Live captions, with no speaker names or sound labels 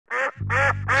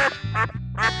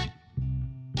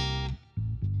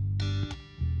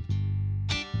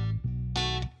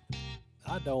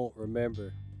don't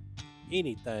remember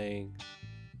anything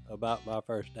about my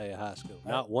first day of high school.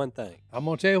 Not one thing. I'm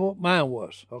going to tell you what mine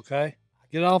was, okay?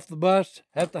 Get off the bus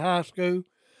at the high school,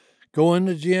 go in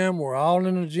the gym. We're all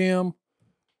in the gym,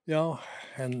 you know,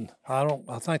 and I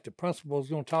think the principal's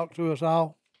going to talk to us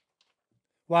all.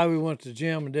 Why we went to the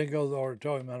gym and didn't go to the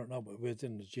auditorium, I don't know, but we was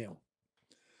in the gym.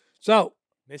 So.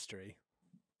 Mystery.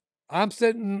 I'm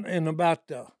sitting in about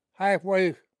the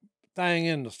halfway thing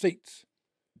in the seats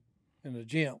in the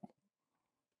gym.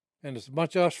 And it's a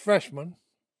bunch of us freshmen.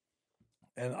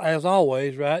 And as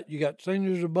always, right, you got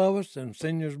seniors above us and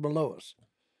seniors below us.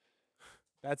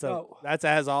 That's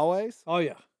as always? Oh,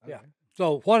 yeah, yeah.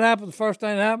 So what happened, the first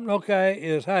thing that happened, okay,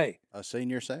 is, hey. A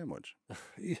senior sandwich.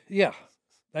 Yeah.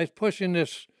 They's pushing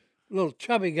this little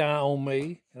chubby guy on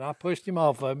me, and I pushed him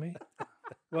off of me.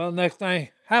 Well, next thing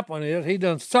happened is he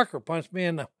done sucker punched me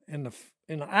in the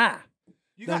eye.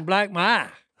 Done blacked my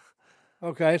eye.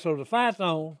 Okay, so the fight's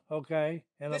on, okay,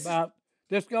 and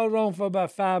this goes on for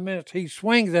about 5 minutes. He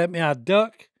swings at me, I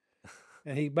duck,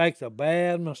 and he makes a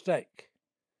bad mistake.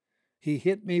 He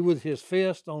hit me with his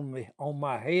fist on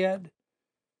my head,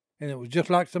 and it was just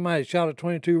like somebody shot a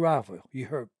 .22 rifle. You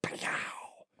heard, pow!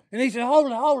 And he said,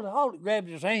 hold it, grabbed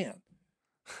his hand.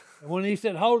 And when he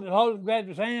said, hold it, grabbed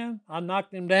his hand, I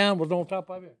knocked him down, was on top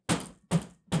of him.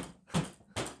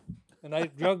 And they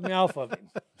drugged me off of him.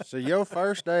 So your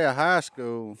first day of high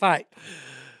school. Fight.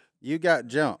 You got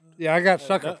jumped. Yeah, I got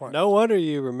sucker punched. No wonder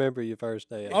you remember your first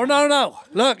day. Oh, no.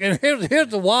 Look, and here's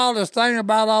the wildest thing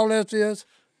about all this is,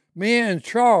 me and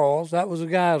Charles, that was the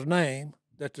guy's name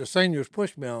that the seniors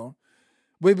pushed me on,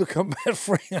 we become best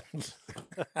friends.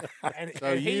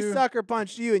 and he sucker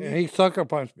punched you. And he sucker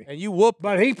punched me. And you whooped.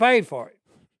 But he paid for it.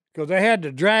 Because they had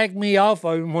to drag me off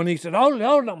of him when he said, hold it,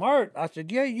 I'm hurt. I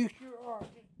said, yeah, you sure are.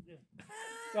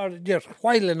 Started just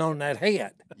wailing on that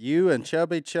head. You and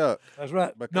Chubby Chuck. That's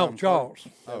right. No, Charles.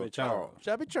 Oh, Charles.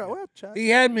 Chubby Chuck. Well, Chuck. He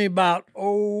had me about,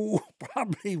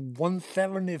 probably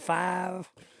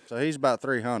 175. So he's about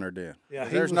 300 then. Yeah,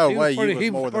 there's no way you was more than he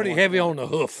was pretty heavy on the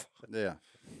hoof. Yeah.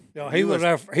 You know,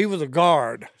 he was a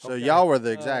guard. So y'all were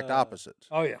the exact opposites.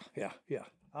 Oh, yeah.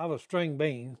 I was string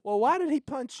bean. Well, why did he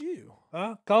punch you?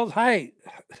 Because, hey,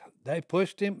 they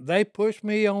pushed him. They pushed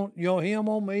me on, him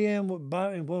on me, and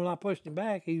when I pushed him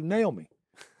back, he nailed me.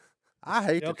 I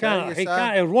hate to tell you,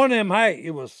 it was one of them, hey,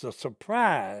 it was a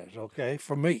surprise, okay,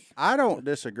 for me. I don't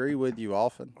disagree with you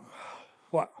often.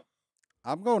 What?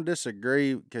 I'm going to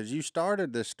disagree because you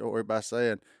started this story by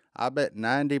saying, I bet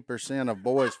 90% of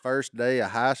boys' first day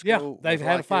of high school. Yeah, they've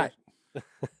had a fight.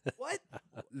 What?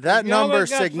 That number is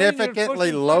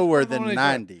significantly lower than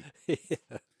 90.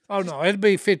 Oh, no, it'd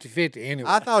be 50-50 anyway.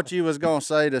 I thought you was going to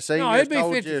say the seniors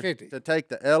told 50-50. you to take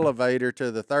the elevator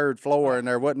to the third floor, and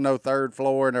there wasn't no third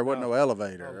floor, and there wasn't no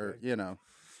elevator, or, you know.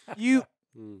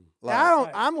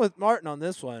 I'm with Martin on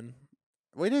this one.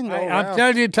 We didn't go around. I'm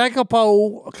telling you, take a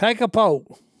poll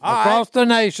across the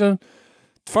nation.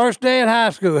 First day at high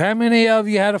school, how many of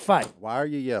you had a fight? Why are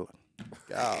you yelling?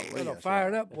 Golly,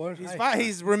 fired up, boys.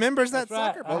 He remembers that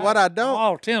sucker. But what I don't.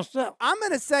 All tensed up. I'm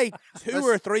going to say 2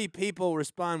 or 3 people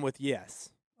respond with yes.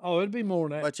 Oh, it'd be more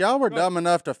than that. But y'all were dumb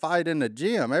enough to fight in the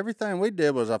gym. Everything we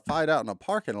did was a fight out in a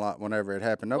parking lot whenever it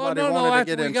happened. Nobody wanted to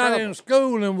get in trouble. We got in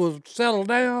school and was settled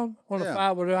down when the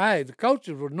fight was, hey, the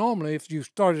coaches would normally, if you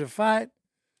started a fight,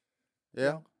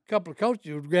 a couple of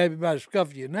coaches would grab you by the scuff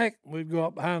of your neck. We'd go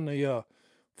up behind the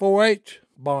 4-H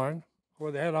barn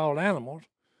where they had all the animals.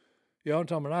 I'm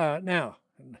talking about, all right, now,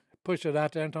 push it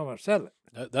out there and talking about settle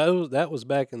it. That was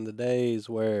back in the days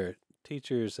where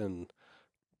teachers and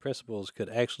principals could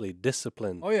actually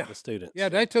discipline the students. Yeah,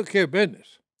 they took care of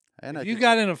business. And if you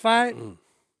got in a fight,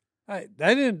 hey,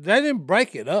 they didn't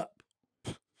break it up.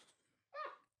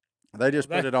 They just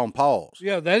put it on pause.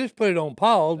 Yeah, they just put it on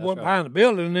pause, went behind the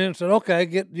building, and then said, okay,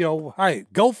 hey,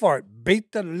 go for it.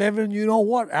 Beat the living,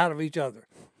 out of each other.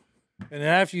 And then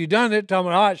after you done it, tell me,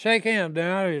 all right, shake hands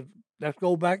down. Let's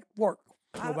go back to work.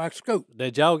 Go back to school.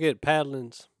 Did y'all get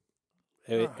paddlings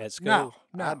at school?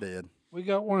 No, I did. We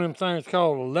got one of them things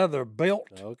called a leather belt.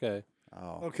 Okay.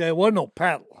 Oh. Okay, it wasn't no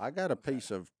paddle. I got a piece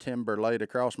of timber laid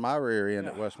across my rear end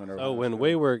at West Monroe. So when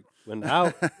we were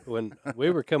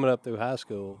coming up through high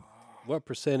school, what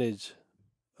percentage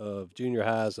of junior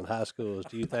highs and high schools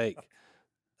do you think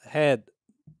had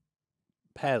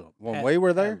paddle? When we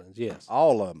were there? Paddlings? Yes.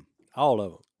 All of them. All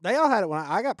of them. They all had it when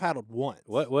I got paddled once.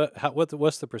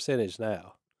 What's the percentage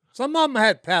now? Some of them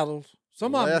had paddles.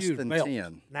 Some of them Less used than belts.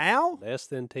 10. Now? Less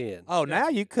than 10. Oh, now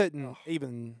you couldn't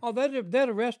even. Oh, they'd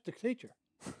arrest the teacher.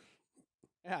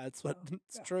 Yeah, it's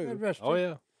true. They'd arrest Oh, the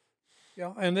yeah.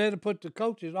 Yeah, and they'd have put the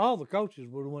coaches. All the coaches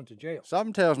would have went to jail.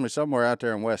 Something tells me somewhere out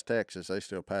there in West Texas they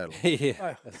still paddle.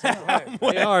 Yeah, Hey,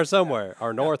 they are somewhere,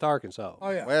 or North Arkansas. oh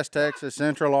yeah. West Texas,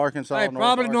 Central Arkansas, Hey, North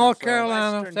probably North Arkansas.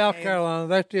 Carolina, Western South Kansas.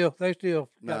 Carolina. They still.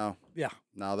 No, Yeah.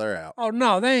 no, they're out. Oh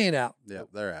no, they ain't out. Yep,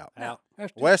 they're out. Out,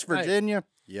 That's just- West hey, Virginia,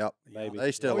 yep, maybe.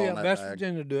 they still Oh yeah, on that West bag.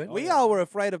 Virginia do it. We all were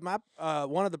afraid of my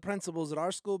one of the principals at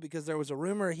our school because there was a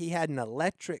rumor he had an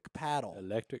electric paddle.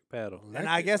 Electric paddle. And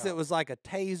I guess it was like a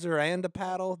taser and a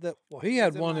paddle that Well, he had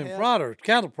was in one my in head. prodders,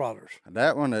 cattle prodders.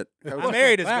 That one at I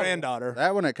married his Paddle. granddaughter.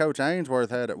 that one that Coach Ainsworth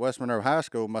had at West Monroe High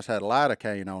School must have had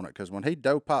lidocaine on it, because when he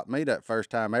dope popped me that first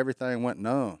time, everything went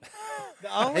numb.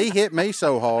 He hit me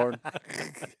so hard.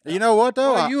 You know what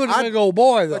though? Well, you was a I- big old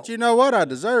boy though. but you know what? I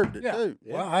deserved it yeah. too.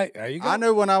 Well, hey, there you go. I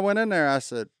knew when I went in there. I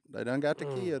said, "They done got the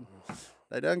kid.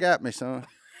 They done got me, son."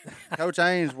 Coach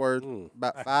Ainsworth,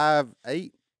 about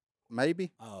 5'8",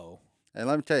 maybe. Oh. And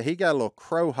let me tell you, he got a little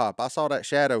crow hop. I saw that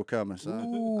shadow coming,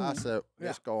 son. I Ooh. said,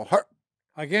 "It's gonna hurt."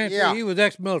 I guarantee Yeah. he was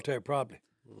ex-military probably.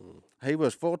 He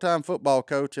was full-time football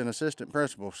coach and assistant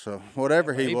principal, so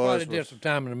whatever he was. probably did some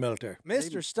time in the military.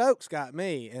 Mr. Stokes got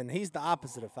me, and he's the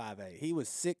opposite of 5'8". He was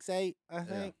 6'8", I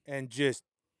think, and just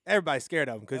everybody's scared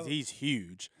of him because he's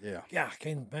huge. Yeah. Yeah, I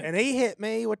can't imagine. And he hit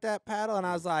me with that paddle, and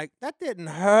I was like, that didn't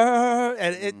hurt.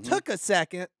 And it took a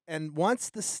second, and once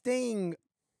the sting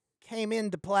came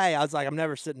into play, I was like, I'm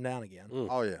never sitting down again.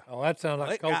 Oh yeah. Oh, that sounds Well,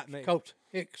 like it got me. Coach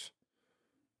Hicks.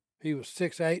 He was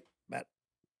 6'8", about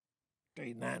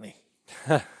 390.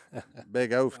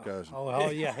 Big oaf cousin. Oh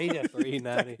yeah, he just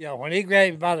 390. yeah. When he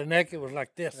grabbed you by the neck, it was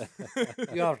like this.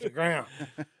 You off the ground.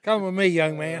 Come with me,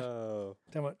 young man. Oh.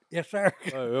 Tell me, yes, sir.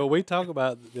 Well, we talk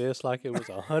about this like it was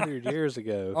 100 years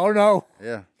ago. Oh no,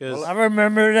 Yeah. 'Cause I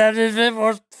remember that as if it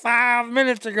was 5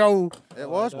 minutes ago. It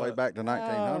was way back to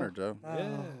 1900, Joe.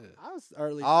 yeah. I was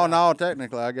early. Oh no,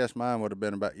 technically, I guess mine would have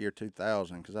been about year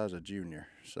 2000 because I was a junior.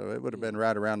 So it would have been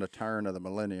right around the turn of the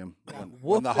millennium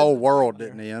when the whole world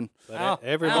didn't end. But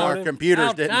every How- Our morning, computers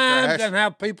How didn't times crash. and how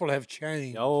people have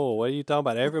changed. oh, what are you talking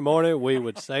about? Every morning we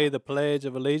would say the Pledge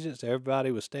of Allegiance.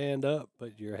 Everybody would stand up,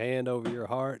 put your hand over your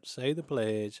heart, say the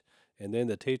pledge, and then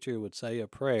the teacher would say a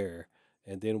prayer,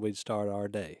 and then we'd start our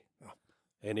day.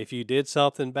 And if you did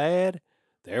something bad,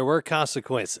 there were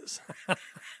consequences.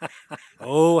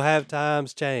 Oh, have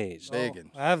times changed?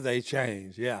 Digging. Have they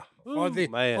changed? Yeah. For Ooh, the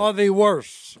man. for the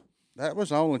worse. That was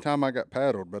the only time I got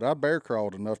paddled, but I bear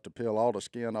crawled enough to peel all the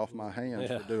skin off my hands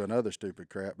Yeah. for doing other stupid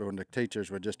crap. But when the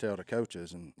teachers would just tell the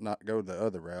coaches and not go the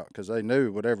other route, because they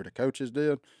knew whatever the coaches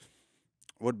did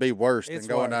would be worse It's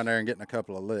than going worse. down there and getting a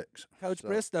couple of licks. Coach So-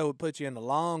 Bristow would put you in the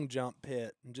long jump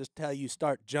pit and just tell you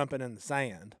start jumping in the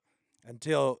sand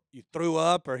until you threw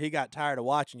up or he got tired of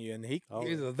watching you. And he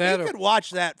Either that he or could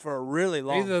watch that for a really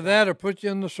long either time. that or put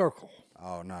you in the circle.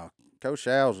 Oh no, Coach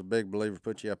Show's a big believer.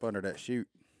 Put you up under that chute.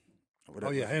 Oh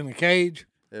yeah, in the cage.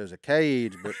 It was a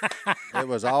cage, but it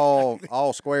was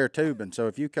all square tubing. So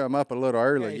if you come up a little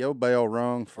early, Okay. your bell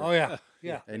rung for. Oh yeah,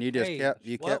 yeah. And you just Cage. kept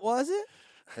you What kept. was it?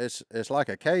 It's like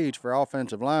a cage for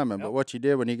offensive linemen. But what you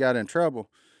did when you got in trouble,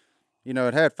 you know,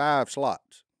 it had 5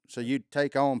 slots. So you'd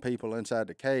take on people inside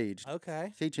the cage,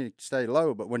 Okay. teaching you to stay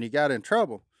low. But when you got in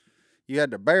trouble, you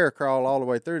had to bear crawl all the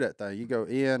way through that thing. You go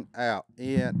in, out,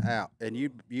 and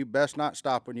you best not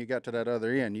stop when you got to that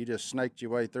other end. You just snaked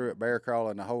your way through it, bear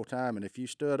crawling the whole time. And if you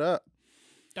stood up,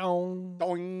 Dong.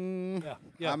 doing, Yeah,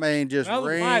 yeah. I mean, just Metal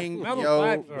ring pipes your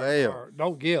are- bell.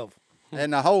 don't give.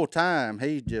 And the whole time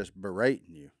he's just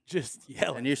berating you, Just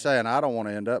yelling. and you saying, "I don't want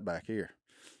to end up back here."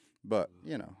 But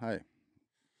you know, hey.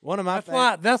 One of my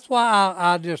That's why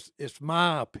I just it's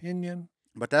my opinion.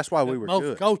 But that's why we that were most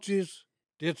good, coaches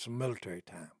did some military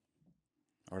time.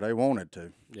 or they wanted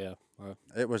to. Yeah.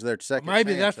 It was their second.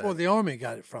 Maybe chance that's at where it. the army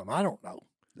got it from. I don't know.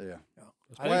 Yeah.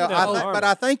 I Well, think that's but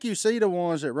I think you see the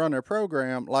ones that run their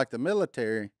program, like the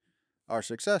military, are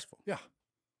successful. yeah.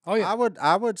 Oh yeah.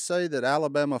 I would say that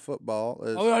Alabama football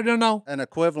is Oh, I don't know. an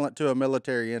equivalent to a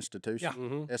military institution. Yeah.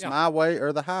 Mhm. It's Yeah. my way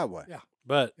or the highway. Yeah.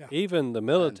 But Yeah. even the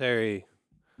military,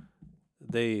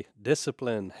 the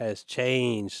discipline has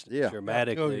changed Yeah. To a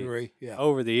dramatically degree, yeah.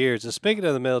 over the years. And speaking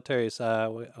of the military side,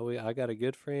 I got a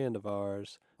good friend of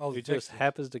ours Oh, who the just Texans.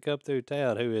 happens to come through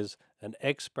town who is an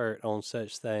expert on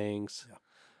such things. Yeah.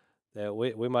 That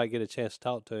we might get a chance to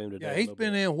talk to him today. Yeah, he's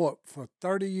been in what for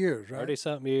 30 years, right?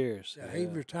 30-something years. Yeah, he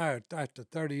retired after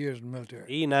 30 years in the military.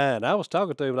 E9. I was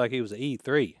talking to him like he was an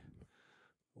E3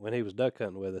 when he was duck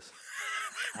hunting with us.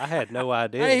 I had no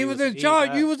idea. Hey, he was in charge.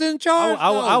 E9. You was in charge.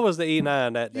 I though. was the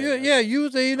E9 that day. Yeah, you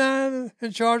was the E9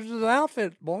 in charge of the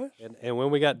outfit, boys. And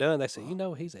when we got done, they said, "You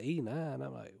know, he's an E9."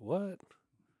 I'm like, "What?"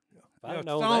 If I Yeah,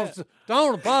 know don't, that.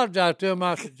 don't apologize to him.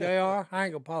 I said, JR, I ain't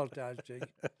gonna apologize to you.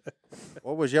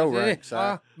 What was your rank, Si?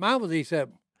 Mine was E7.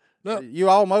 Look, You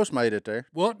almost made it there.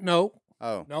 what? No,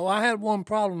 Oh, no. I had one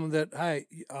problem that hey,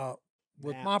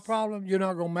 with my Mouths. problem, you're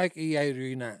not gonna make E8 or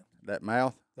E9. that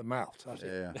mouth. The mouth. I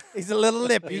said, Yeah. He's a little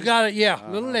lippy. you got it. Yeah,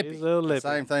 little lippy. He's a little lippy.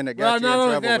 Same thing that Well, got you not in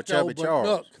only trouble that with though, Chubby but Charles.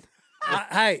 look,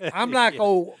 hey, I'm like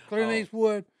old Clint Oh.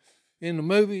 Eastwood in the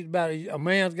movies about a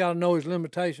man's got to know his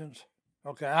limitations.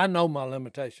 Okay, I know my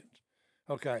limitations.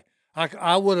 Okay,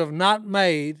 I would have not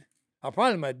made. I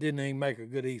probably didn't even make a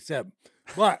good E7,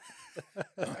 but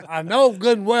I know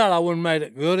good and well I wouldn't have made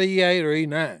it good E8 or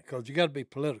E9 because you got to be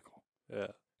political, Yeah.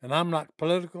 and I'm not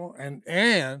political, and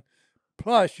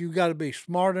plus you got to be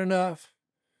smart enough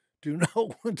to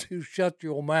know when to shut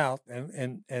your mouth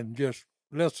and just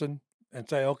listen and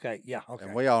say, okay, yeah, okay.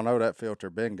 And we all know that filter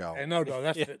been gone. And no,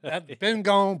 that's that's been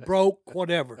gone, broke,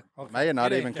 whatever. Okay. May have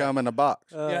not It even ain't come in the box.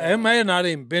 yeah, it may have not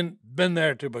even been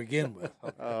there to begin with.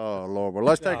 Okay. Oh Lord. Well,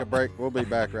 let's take a break. We'll be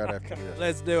back right after this.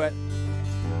 Let's do it.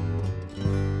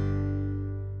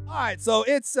 All right, so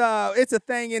it's a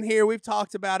thing in here. We've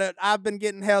talked about it. I've been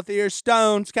getting healthier.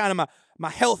 Stone's kind of my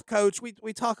health coach.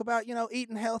 We talk about,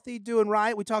 eating healthy, doing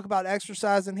right. We talk about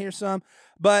exercising here some.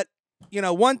 But,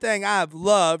 one thing I've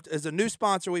loved is a new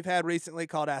sponsor we've had recently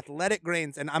called Athletic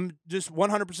Greens. And I'm just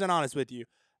 100% honest with you.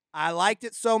 I liked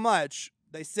it so much.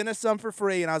 They sent us some for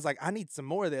free, and I was like, I need some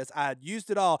more of this. I had used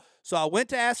it all. So I went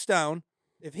to ask Stone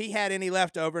if he had any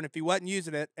left over and if he wasn't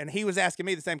using it. And he was asking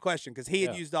me the same question because he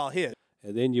had used all his.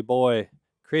 And then your boy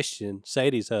Christian,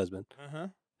 Sadie's husband, Uh-huh.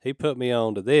 he put me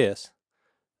on to this,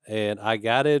 and I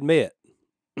got to admit,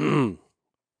 I've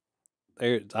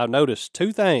noticed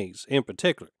two things in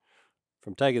particular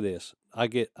from taking this. I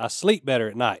sleep better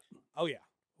at night, Oh, yeah.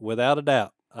 without a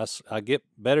doubt. I get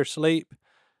better sleep,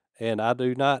 and I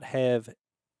do not have,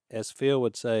 as Phil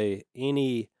would say,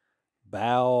 any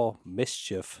bowel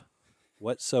mischief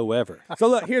whatsoever. So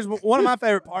look, here's one of my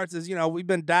favorite parts is, we've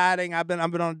been dieting. I've been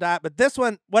on a diet, but this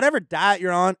one, whatever diet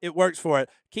you're on, it works for it.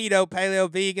 Keto, paleo,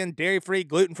 vegan, dairy-free,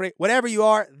 gluten-free, whatever you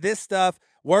are, this stuff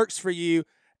works for you.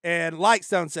 And like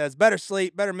Stone says, better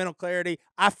sleep, better mental clarity.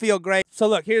 I feel great. So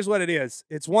look, here's what it is.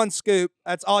 It's one scoop.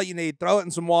 That's all you need. Throw it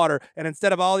in some water. And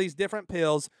instead of all these different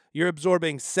pills, you're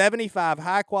absorbing 75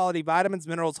 high-quality vitamins,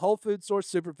 minerals, whole food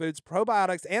source superfoods,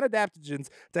 probiotics, and adaptogens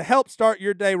to help start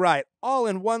your day right, all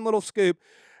in one little scoop.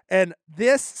 And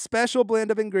this special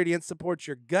blend of ingredients supports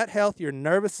your gut health, your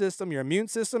nervous system, your immune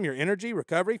system, your energy,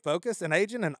 recovery, focus, and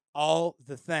aging, and all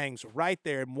the things right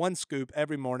there in one scoop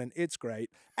every morning. It's great.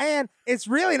 And it's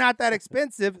really not that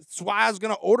expensive. That's why I was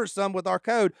going to order some with our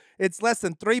code. It's less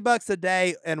than $3 a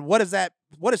day. And what is that?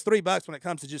 What is $3 when it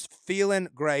comes to just feeling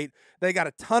great? They got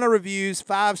a ton of reviews,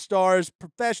 5 stars.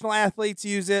 Professional athletes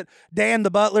use it. Dan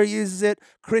the Butler uses it.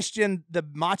 Christian, the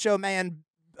Macho Man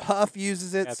Huff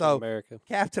uses it.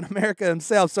 Captain America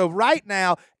himself. So right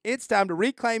now, it's time to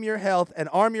reclaim your health and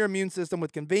arm your immune system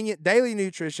with convenient daily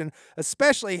nutrition,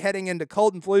 especially heading into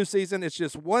cold and flu season. It's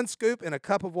just one scoop in a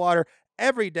cup of water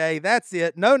every day. That's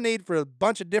it. No need for a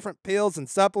bunch of different pills and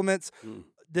supplements.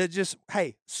 Just,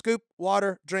 hey, scoop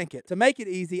water, drink it. To make it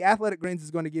easy, Athletic Greens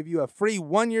is going to give you a free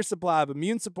 1-year supply of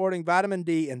immune-supporting vitamin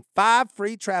D and 5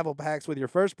 free travel packs with your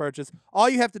first purchase. All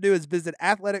you have to do is visit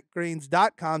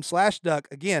athleticgreens.com/duck.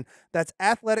 Again, that's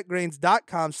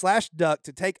athleticgreens.com/duck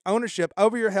to take ownership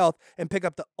over your health and pick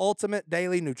up the ultimate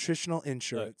daily nutritional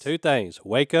insurance. Look, 2 things.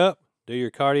 Wake up, do your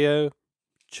cardio,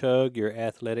 chug your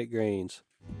Athletic Greens.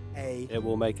 It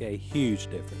will make a huge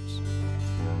difference.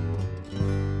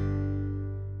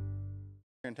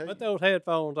 Put those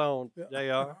headphones on,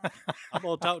 JR. I'm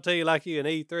going to talk to you like you an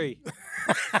E3.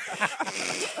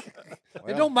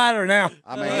 It don't matter now.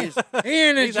 I mean, He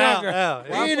ain't in He's out charge. now.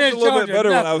 He I ain't was in a little charge bit better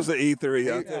of when I nothing. was at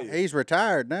E3. I'll tell you. he's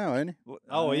retired now, isn't he?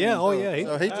 Oh, yeah. Oh, yeah.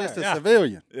 So he's just a Yeah.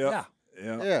 civilian. Yeah.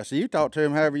 Yeah, so you talk to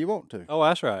him however you want to. Oh,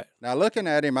 that's right. Now, looking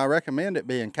at him, I recommend it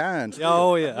being kind. still.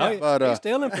 Oh, yeah. Oh, yeah. But, He's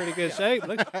still in pretty good shape.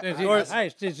 Look. It's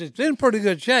in pretty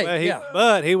good shape. Well,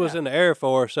 but he was in the Air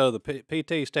Force, so the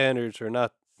PT standards are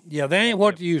not. Yeah, they ain't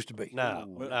what they used to be.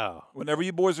 No. Whenever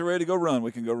you boys are ready to go run,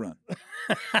 we can go run.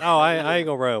 No, I ain't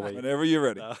going to run with you. Whenever you're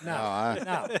ready. No,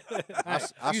 I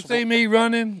You see me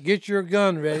running, get your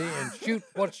gun ready and shoot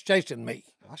what's chasing me.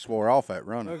 swore off at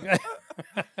running. Okay.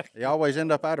 He always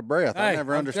end up out of breath. I Hey,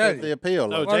 never I'm understood telling the you. appeal.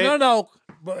 No, of it. Well, no.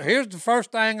 But here's the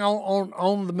first thing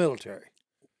on the military.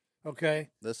 Okay.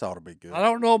 This ought to be good. I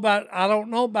don't know about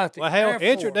the Well, Air hell, Force.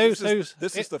 introduce who's.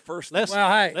 This is the first. Let's Well,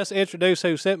 hey. let's introduce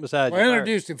who's sitting beside Well, you.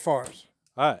 introduce him for us.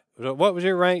 All right. So what was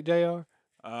your rank, JR?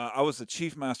 I was the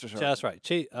chief master sergeant. That's right.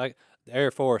 The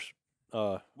Air Force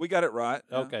We got it right.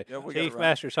 Yeah. Okay, Yeah, we got it Chief right.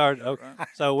 Master Sergeant. Got it Okay, right.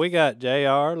 so we got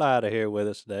JR Lyda here with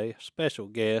us today, special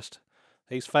guest.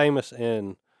 He's famous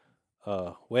in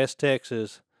West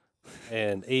Texas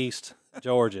and East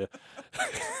Georgia.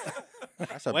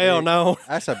 That's a Well big, known.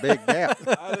 That's a big gap.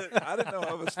 I didn't know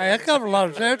I was. Hey, that covered a lot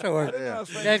of territory. I didn't know I was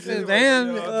famous Texas anyway,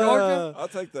 and but, Georgia. I'll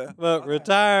take that. But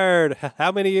retired.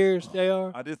 How many years, JR?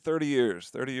 I did 30 years.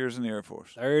 30 years in the Air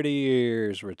Force. 30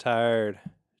 years. Retired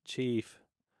Chief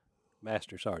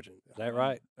Master Sergeant. Is that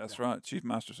right? That's right. Chief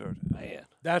Master Sergeant. Man,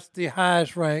 That's the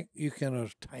highest rank you can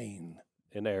attain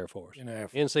in the Air Force. in the Air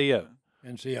Force. NCO.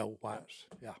 NCO wise.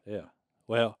 Yeah. Yeah.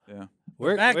 Well, Yeah.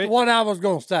 we're Back to what I was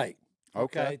going to say.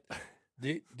 Okay.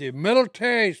 The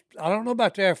military, I don't know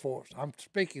about the Air Force. I'm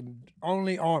speaking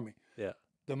only Army. Yeah.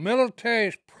 The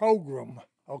military's program,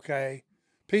 okay,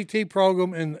 PT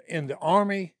program in the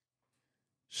Army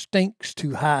stinks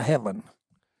to high heaven.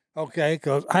 Okay,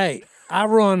 because, hey, I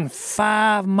run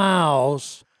 5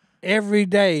 miles every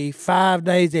day, 5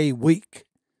 days a week.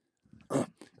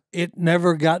 It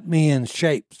never got me in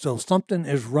shape. So something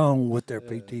is wrong with their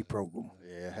PT program.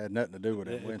 Yeah, it had nothing to do with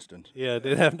it, Winston. Yeah, it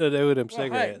didn't have to do with them Well, hey,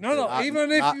 cigarettes. no, Not-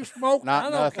 even if not- you smoke, not I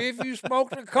don't nothing. care if you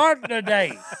smoked a carton a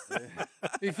day.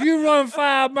 If you run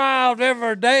 5 miles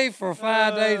every day for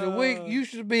 5 days a week, you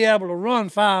should be able to run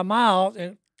 5 miles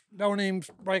and don't even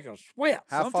break a sweat.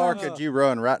 How far Sometimes- could you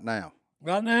run right now?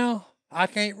 Right now, I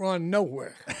can't run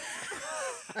nowhere.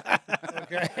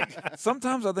 Okay.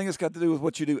 Sometimes I think it's got to do with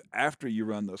what you do after you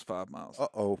run those 5 miles.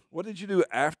 Uh-oh. What did you do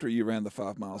after you ran the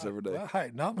 5 miles every day? Well,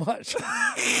 hey, not much.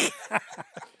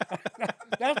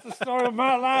 That's the story of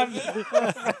my life.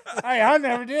 Hey, I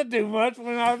never did do much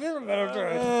when I was in the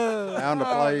military. Found a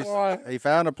Oh, place. boy. He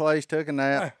found a place, took a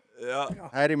nap, Yeah.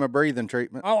 had him a breathing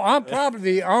treatment. Oh, I'm probably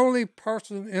the only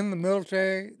person in the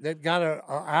military that got an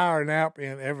hour nap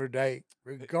in every day,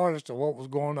 regardless of what was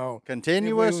going on.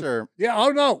 Continuous If we- or Yeah, oh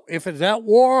no. If it's at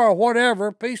war or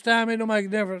whatever, peacetime, it don't make a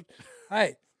difference.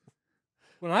 Hey,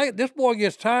 when this boy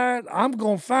gets tired, I'm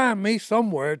gonna find me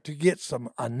somewhere to get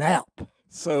a nap.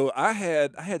 So I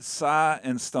had Si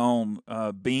and Stone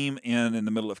beam in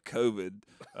the middle of COVID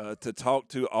to talk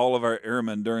to all of our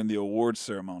airmen during the awards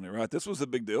ceremony. Right, this was a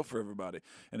big deal for everybody,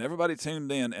 and everybody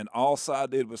tuned in. And all Si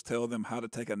did was tell them how to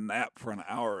take a nap for an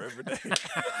hour every day.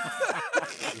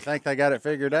 you think they got it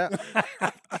figured out?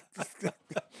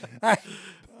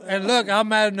 And look, I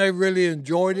imagine they really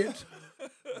enjoyed it.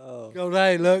 Because,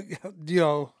 hey, look,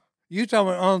 you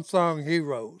talking about unsung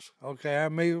heroes, okay? I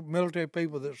mean, military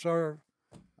people that serve.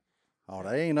 Oh,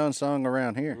 they ain't unsung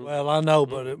around here. Well, I know,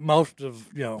 but most of,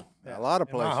 A lot of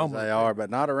in my places home they are, but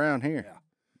not around here. Yeah.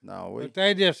 No, we but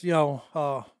they just,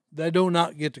 they do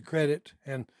not get the credit.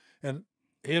 And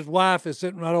his wife is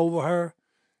sitting right over her.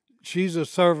 She's a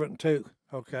servant too,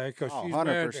 okay? Because Oh, she's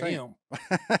married to 100%. him.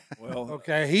 Well,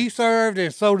 Okay, he served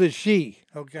and so did she,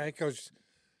 okay? Because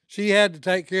she had to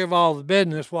take care of all the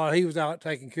business while he was out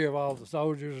taking care of all the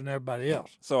soldiers and everybody else.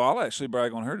 so I'll actually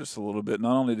brag on her just a little bit.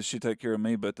 Not only did she take care of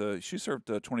me, but she served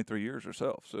 23 years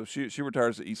herself. So she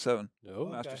retires at E7, Oh,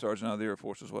 Master Okay. Sergeant out of the Air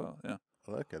Force as well. Yeah.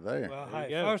 look at there. Well, There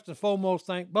you hey, go. first and foremost,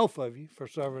 thank both of you for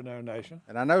serving our nation.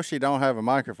 And I know she don't have a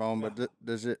microphone, but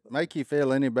does it make you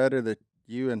feel any better that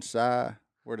you and Si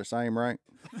were the same rank?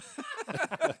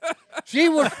 She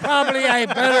was probably a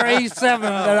better E7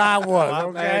 than I was, I okay?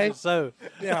 imagine so.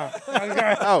 Yeah.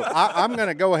 Okay. Oh, I'm going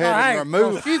to go ahead Hey, and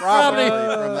remove she probably from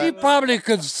probably, she that. probably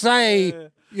could say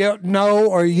no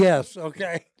or yes,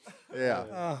 okay?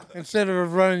 Yeah. Instead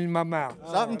of running my mouth.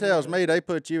 Something tells me they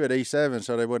put you at E7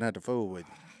 so they wouldn't have to fool with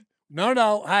you.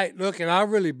 No. Hey, look, and I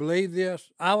really believe this.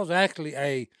 I was actually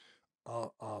a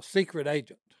secret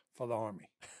agent for the Army.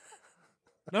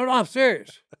 No, I'm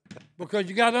serious. Because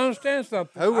you got to understand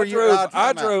something. Who were I you? drove, time I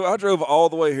out. drove. I drove all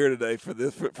the way here today for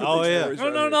this. For Oh, these yeah. stories No,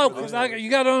 right no, here, no, for because these you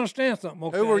got to understand something.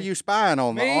 Okay? Who were you spying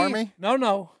on? The Me? Army?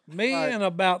 No. Me Right. and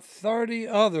about 30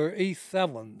 other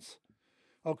E7s,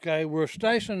 okay, were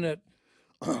stationed at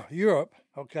Europe,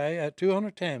 okay, at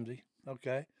 200 Tamsy,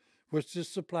 okay, which is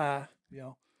supply,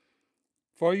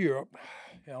 for Europe,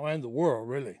 and the world,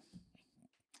 really.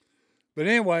 But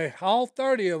anyway, all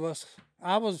 30 of us,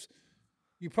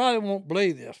 you probably won't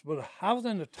believe this, but I was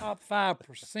in the top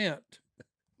 5%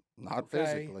 Not Okay.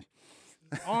 physically.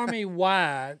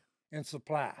 Army-wide in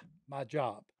supply, my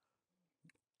job.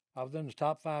 I was in the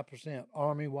top 5%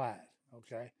 Army-wide,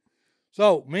 okay?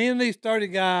 So me and these 30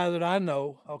 guys that I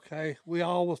know, okay, we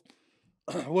all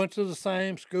went to the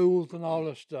same schools and all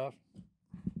this stuff.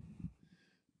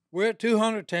 We're at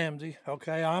 200 Tamsy,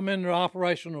 okay? I'm in the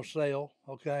operational cell,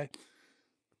 okay?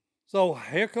 So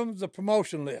here comes the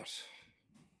promotion list.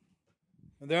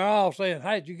 And they're all saying,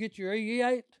 hey, did you get your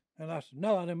E8? And I said,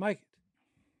 no, I didn't make it.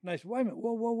 And they said, wait a minute,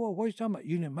 whoa, what are you talking about?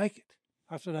 You didn't make it.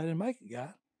 I said, I didn't make it,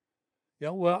 guy.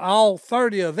 Well, all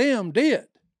 30 of them did.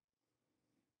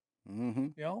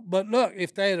 But look,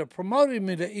 if they had promoted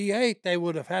me to E8, they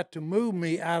would have had to move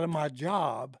me out of my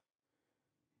job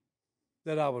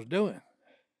that I was doing.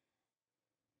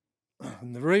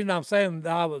 And the reason I'm saying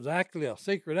that I was actually a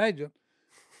secret agent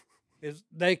is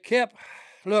they kept,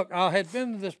 look, I had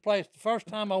been to this place, the first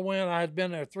time I went, I had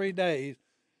been there 3 days.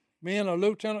 Me and a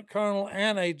lieutenant colonel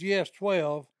and a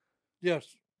GS-12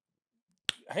 just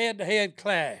head-to-head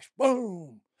clash,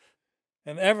 boom.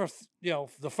 And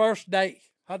the first day,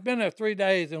 I'd been there 3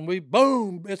 days, and we,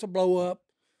 boom, it's a blow up,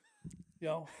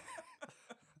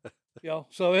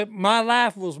 So my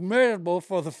life was miserable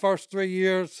for the first 3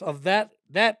 years of that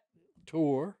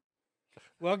tour.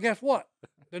 Well, guess what?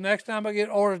 The next time I get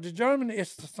ordered to Germany,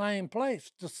 it's the same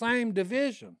place, the same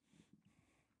division.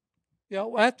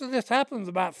 After this happens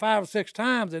about 5 or 6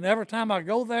 times, and every time I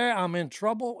go there, I'm in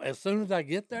trouble as soon as I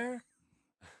get there.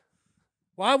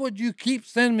 Why would you keep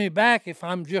sending me back if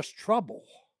I'm just trouble?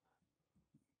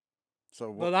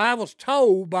 But I was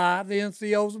told by the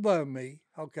NCOs above me,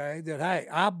 that, hey,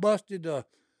 I busted a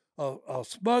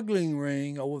smuggling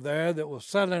ring over there that was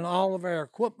selling all of our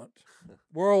equipment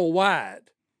worldwide.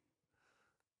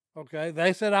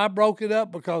 They said I broke it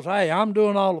up because, hey, I'm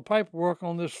doing all the paperwork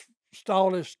on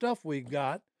all this stuff we've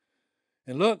got.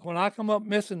 And look, when I come up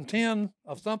missing 10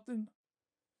 of something,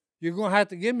 you're going to have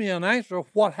to give me an answer of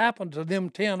what happened to them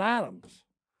 10 items.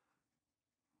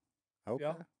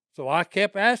 Okay. So I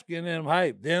kept asking them,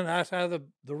 hey, then that's how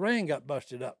the ring got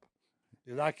busted up.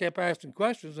 Because I kept asking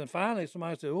questions, and finally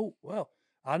somebody said, oh, well,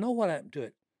 I know what happened to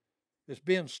it. It's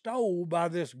being stolen by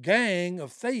this gang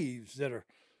of thieves that are,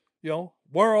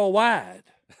 worldwide.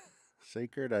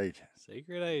 Secret agent.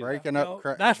 Secret agent. Breaking up,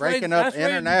 breaking up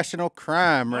international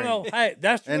crime ring. No, hey,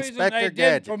 that's the reason Inspector they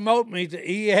Gadget. did promote me to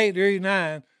E8 or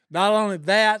E9. Not only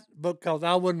that, because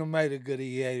I wouldn't have made a good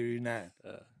E8 or E9.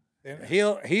 And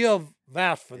he'll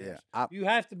vouch for this. You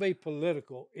have to be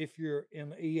political if you're in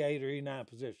the E8 or E9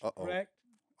 position, correct?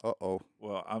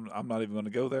 Well, I'm not even going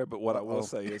to go there, but what I will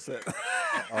say is that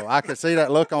I could see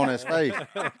that look on his face.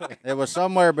 It was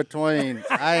somewhere between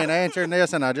I ain't answering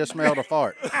this and I just smelled a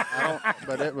fart.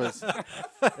 But it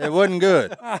wasn't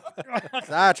good.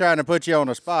 So I trying to put you on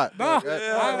the spot. No,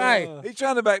 he's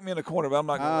trying to back me in the corner, but I'm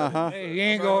not going to let him. He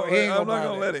ain't going I'm not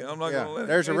going to let him. I'm not going to let him.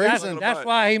 There's a reason. That's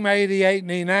why he made E8 and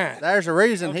E9. There's a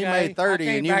reason he made 30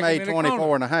 and you made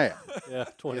 24 and a half. Yeah,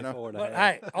 24 and a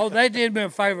half. Hey, they did me a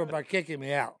favor by kicking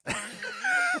me out.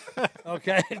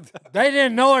 They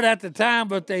didn't know it at the time,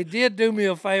 but they did do me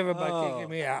a favor by kicking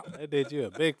me out. They did you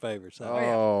a big favor, son.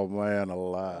 Oh, man,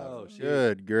 alive. Oh, shit.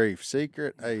 Good grief.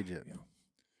 Secret agent.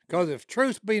 Because if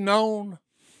truth be known,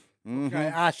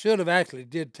 I should have actually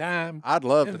did time. I'd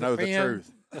love to know the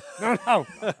truth. No.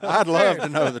 I'd love to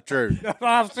know the truth. No,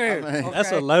 I'm serious.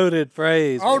 That's a loaded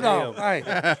phrase. Hold on.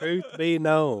 Hey. Truth be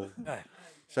known.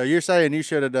 So you're saying you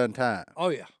should have done time? Oh,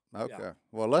 yeah. Okay. Yeah.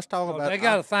 Well, let's talk about. They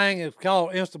got a thing it's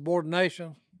called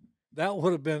insubordination. That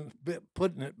would have been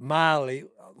putting it mildly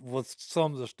with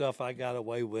some of the stuff I got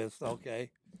away with.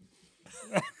 Okay.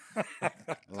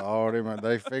 Lordy,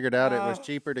 they figured out it was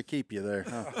cheaper to keep you there.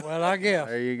 Huh? Well, I guess.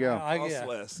 There you go. I guess.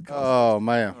 Less. Oh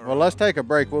man. Well, let's take a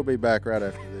break. We'll be back right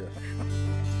after this.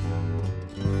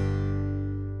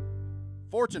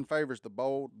 Fortune favors the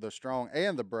bold, the strong,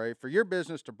 and the brave. For your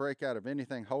business to break out of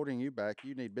anything holding you back,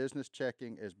 you need business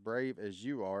checking as brave as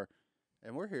you are.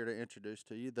 And we're here to introduce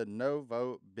to you the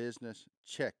Novo Business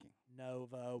Checking.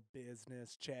 Novo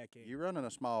Business Checking. You're running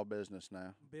a small business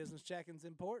now. Business checking's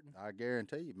important. I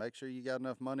guarantee you. Make sure you got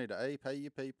enough money to A, pay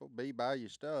your people, B, buy your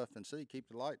stuff, and C, keep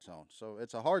the lights on. So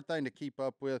it's a hard thing to keep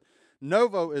up with.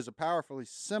 Novo is a powerfully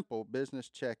simple business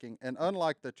checking, and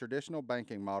unlike the traditional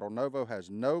banking model, Novo has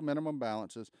no minimum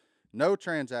balances, no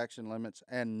transaction limits,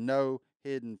 and no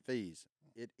hidden fees.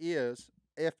 It is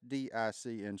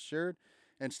FDIC insured.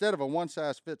 Instead of a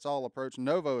one-size-fits-all approach,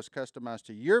 Novo is customized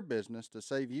to your business to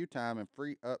save you time and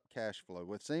free up cash flow.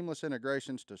 With seamless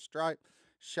integrations to Stripe,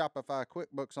 Shopify,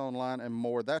 QuickBooks Online, and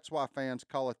more, that's why fans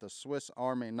call it the Swiss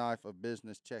Army knife of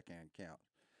business checking accounts.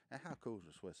 And how cool is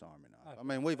a Swiss Army knife? I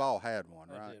mean, we've all had one,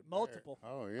 right? Multiple.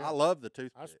 Oh, yeah. I love the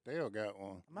toothpick. I still got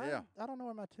one. I don't know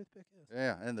where my toothpick is.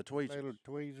 Yeah, and the tweezers. Little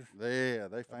tweezers. Yeah,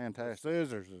 they fantastic.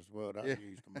 Scissors is what I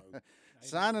use the most.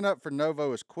 Signing up for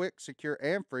Novo is quick, secure,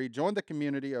 and free. Join the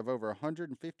community of over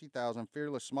 150,000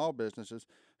 fearless small businesses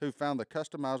who found the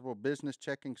customizable business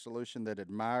checking solution that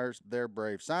admires their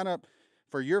brave. Sign up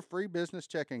for your free business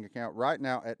checking account right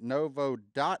now at novo.co/duck.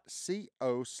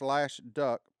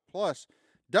 Plus,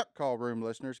 Duck Call Room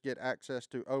listeners get access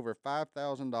to over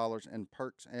 $5,000 in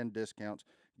perks and discounts.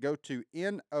 Go to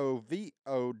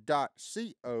novo.co/duck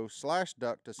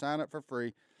to sign up for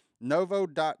free.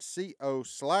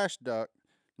 Novo.co/duck.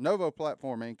 Novo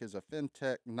Platform Inc. is a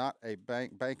fintech, not a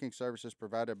bank. Banking services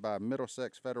provided by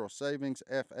Middlesex Federal Savings,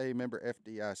 FA member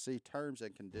FDIC. Terms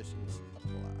and conditions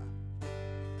apply.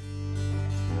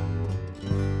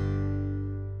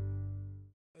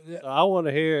 So I want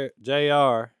to hear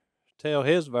JR tell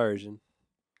his version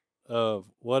of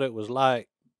what it was like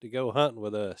to go hunting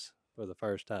with us for the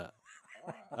first time.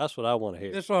 That's what I want to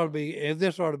hear. This ought to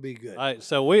be good. All right,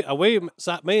 so me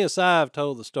and Si have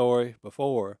told the story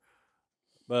before,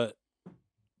 but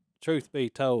truth be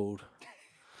told,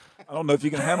 I don't know if you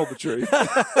can handle the truth.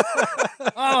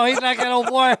 Oh, he's like that old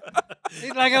boy.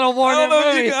 He's like that old boy. I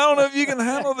don't know if you can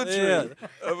handle the truth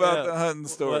about the hunting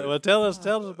story. Well, tell us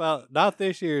about not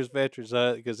this year's veterans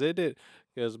hunt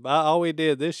because all we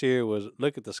did this year was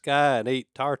look at the sky and eat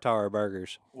tartar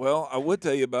burgers. Well, I would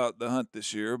tell you about the hunt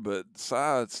this year, but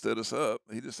Si stood us up.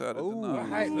 He decided to not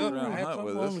Hey, look, around I and had hunt something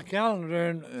with on us. the calendar,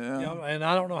 and Yeah. you know, and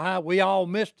I don't know how we all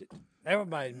missed it.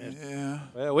 Everybody missed it. Yeah.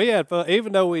 Well, we had fun,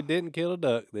 even though we didn't kill a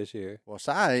duck this year. Well,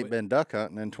 Si ain't been duck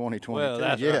hunting in 2022 Well,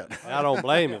 that's yet. right. I don't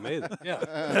blame him either.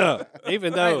 Yeah.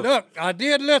 Even Hey, though, look, I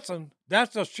did listen.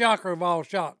 That's the shocker of all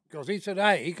shock. Because he said,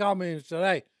 hey, he called me and said,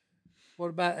 hey, what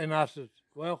about, and I said,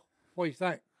 well, what do you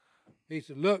think? He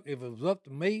said, look, if it was up to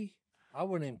me, I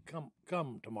wouldn't even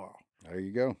come tomorrow. There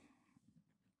you go.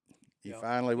 You Yeah.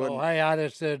 finally wouldn't. Oh, hey, I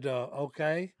just said,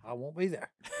 okay, I won't be there.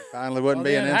 Finally wouldn't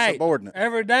be Well, an then, hey, insubordinate.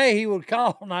 Every day he would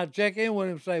call and I'd check in with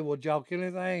him and say, well, did y'all kill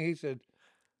anything? He said,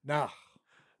 nah,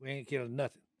 we ain't killing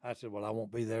nothing. I said, well, I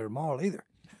won't be there tomorrow either.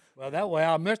 Well, that way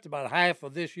I missed about half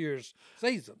of this year's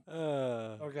season.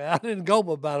 Okay, I didn't go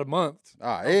but about a month.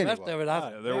 Ah, The rest anyway. of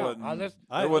it, There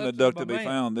I wasn't a duck to be listened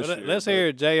my found this year. let's but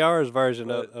hear JR's version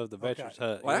but- of the veterans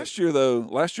hunt. Last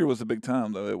year was a big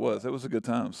time though. It was a good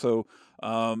time. So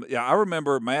I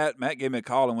remember Matt gave me a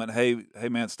call and went, hey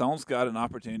man, Stone's got an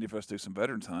opportunity for us to do some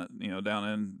veterans hunt,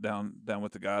 down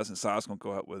with the guys, and Si's gonna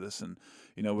go out with us, and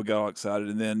we got all excited,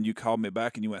 and then you called me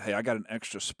back and you went, hey, I got an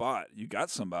extra spot. You got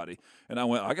somebody? And I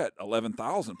went, I got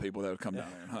 11,000 people that would come down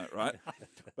there and hunt, right?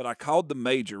 But I called the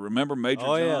major. Remember Major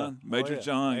Oh, yeah. John? Major Oh, yeah.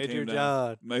 John Major came John.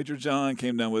 down. Major John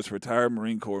came down with us, retired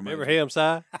Marine Corps. Remember major. him, Si?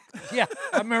 Yeah,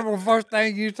 I remember the first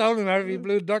thing you told him after you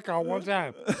blew the duck off one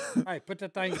time. Hey, put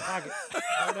that thing in your pocket.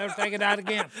 Don't ever take it out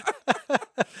again. I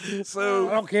So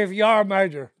don't care if you are a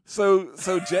major. So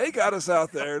Jay got us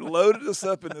out there, loaded us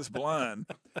up in this blind,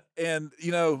 and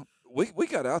we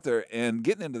got out there, and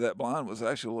getting into that blind was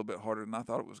actually a little bit harder than I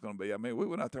thought it was going to be. I mean, we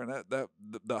went out there, and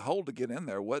the hole to get in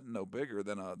there wasn't no bigger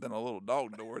than a little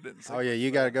dog door. It didn't. Oh yeah,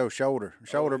 you got to go shoulder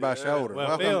by shoulder.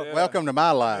 Well, welcome to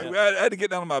my life. I had to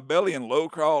get down on my belly and low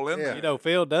crawl in Yeah. there.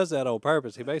 Phil does that on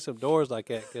purpose. He makes some doors like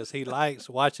that because he likes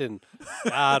watching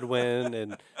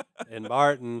Godwin and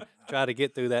Martin try to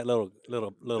get through that little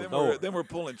door. Then we're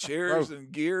pulling chairs and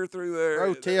gear through there.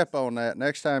 Pro tip on that: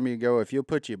 next time you go, if you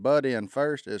put your butt in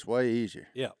first, it's way easier.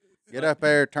 Yeah. Get up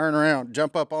there, turn around,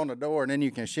 jump up on the door, and then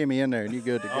you can shimmy in there, and you're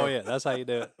good to go. Oh yeah, that's how you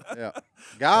do it. Yeah.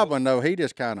 Godwin though, he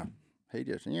just boom.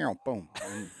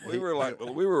 And We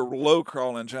were low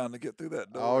crawling trying to get through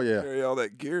that door. Oh, and yeah. carry all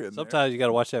that gear in there. Sometimes you got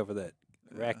to watch out for that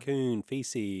raccoon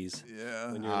feces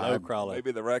Yeah. when you're low crawling.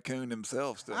 Maybe the raccoon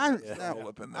himself still I, all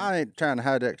up in there. I ain't trying to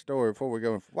hide that story before we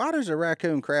go. Why does a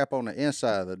raccoon crap on the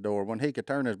inside of the door when he could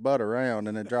turn his butt around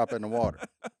and then drop in the water?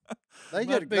 They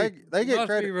Must get be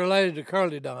credit. related to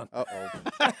Curly Don.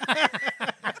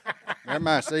 Never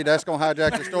mind. See, that's gonna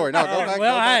hijack the story. No, go back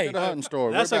Well, to the hunting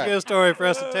story. That's We're a back. good story for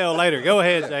us to tell later. Go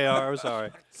ahead, JR. I'm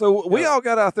sorry. So we all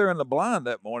got out there in the blind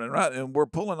that morning, right? And we're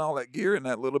pulling all that gear in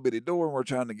that little bitty door, and we're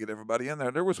trying to get everybody in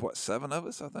there. There was 7 of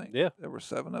us, I think. Yeah. There were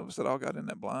 7 of us that all got in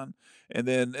that blind, and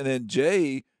then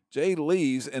Jay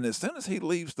leaves, and as soon as he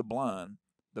leaves the blind,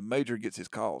 the major gets his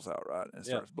calls out, right, and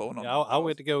starts blowing on. Yeah, I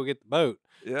went to go get the boat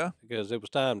Yeah. because it was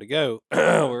time to go. We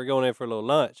were going in for a little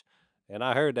lunch, and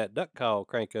I heard that duck call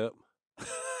crank up.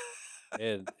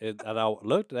 and I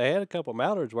looked, they had a couple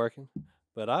mallards working,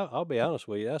 but I'll be honest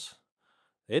with you,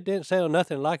 it didn't sound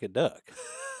nothing like a duck.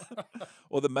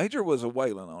 Well, the major was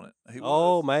wailing on it.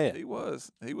 Oh, man. he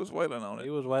was wailing on it. He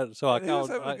was waiting, so I And he was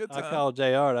called. having a good I time. called JR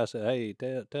and I said, "Hey,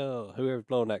 tell whoever's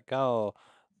blowing that call,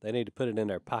 they need to put it in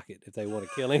their pocket if they want to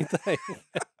kill anything."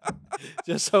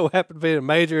 Just so happened to be a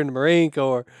major in the Marine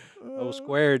Corps, old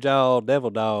square jaw devil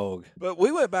dog. But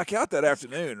we went back out that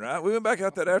afternoon, right? We went back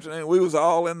out that afternoon. We was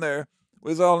all in there.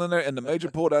 And the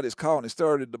major pulled out his call, and he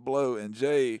started to blow, and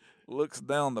Jay looks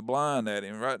down the blind at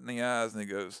him right in the eyes, and he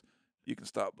goes, "You can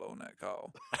stop blowing that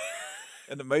call."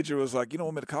 And the major was like, "You don't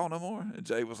want me to call no more?" And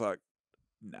Jay was like,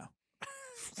 "No."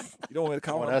 You don't want me to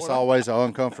call Well, her that's more? always an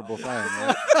uncomfortable thing.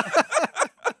 Right?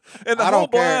 And the I whole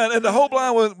don't care. blind, and the whole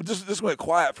blind was just went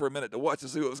quiet for a minute to watch to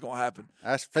see what was going to happen.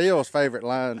 That's Phil's favorite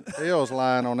line. Phil's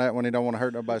line on that when he don't want to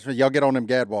hurt nobody. Y'all get on them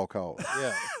gadwall calls.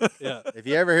 Yeah, yeah. If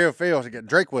you ever hear Phil get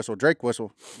Drake whistle,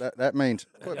 that means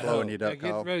quit blowing your duck Get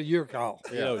call. rid of your call.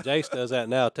 You know, Jace does that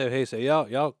now too. He say,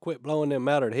 y'all quit blowing them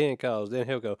mallard hen calls. Then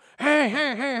he'll go, hey,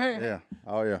 hey, hey, hey. Yeah.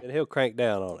 Oh yeah. And he'll crank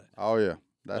down on it. Oh yeah.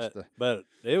 That's But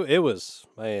it was,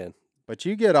 man. But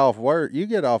you get off work. You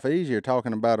get off easier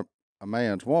talking about a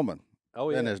man's woman Oh,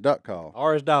 yeah. than his duck call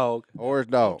Or his dog. or his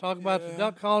dog. Talk about the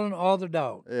duck calling or the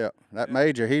dog. Yeah. That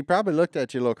major. He probably looked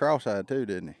at you a little cross-eyed too,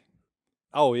 didn't he?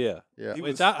 Oh, yeah. Yeah. He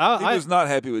Which was, I- he was not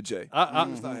happy with Jay. I-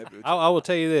 he was not happy with Jay. I will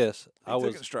tell you this. He took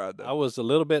it in stride, though. I was a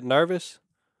little bit nervous,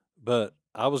 but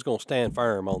I was going to stand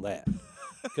firm on that.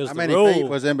 Because How the many rule, feet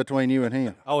was in between you and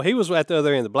him? Oh, he was at the other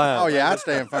end of the blind. Oh yeah, I'd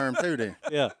stand firm too then.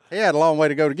 Yeah. He had a long way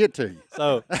to go to get to you.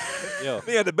 So, yeah.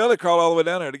 He had to belly crawl all the way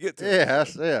down there to get to it.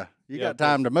 Yeah. You Yeah, got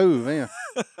time to move in.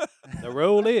 The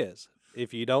rule is,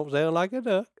 if you don't sound like a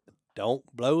duck, don't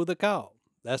blow the call.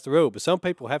 That's the rule. But some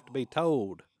people have to be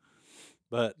told.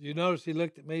 But You notice he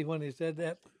looked at me when he said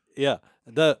that? yeah,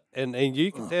 and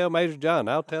you can tell Major John.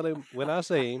 I'll tell him when I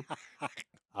see him.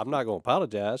 I'm not going to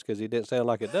apologize because he didn't sound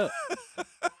like a duck.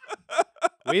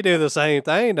 We do the same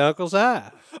thing to Uncle Si.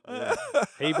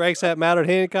 He breaks that mallard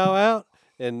hen call out,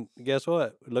 and guess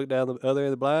what? Look down the other end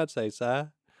of the blind, say, Si,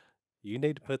 you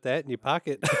need to put that in your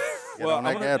pocket. Get on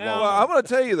that gadwall. Well, I'm going to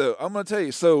tell you, though. I'm going to tell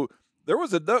you. So there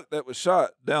was a duck that was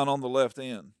shot down on the left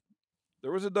end.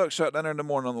 There was a duck shot down there in the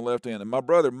morning on the left end, and my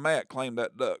brother Matt claimed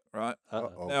that duck, right?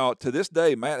 Uh-oh. Now, to this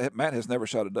day, Matt has never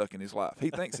shot a duck in his life.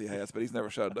 He thinks he has, but he's never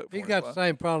shot a duck He before in got his the life.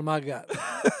 same problem I got.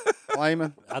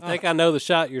 Claiming. I think I know the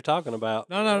shot you're talking about.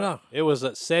 No. It was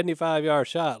a 75-yard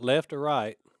shot, left or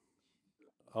right,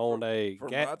 on a From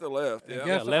right to left, yeah.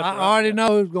 Guess left I or right. already know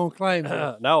who's going to claim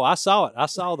it. No, I saw it. I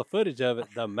saw the footage of it.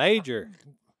 The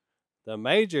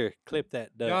major clipped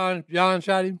that duck. John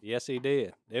shot him. Yes, he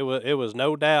did. It was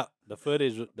no doubt the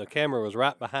footage. The camera was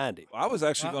right behind him. I was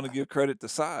actually going to give credit to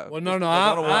Si. Well, no, just no. because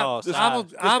I don't want- I- just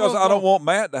I because I don't want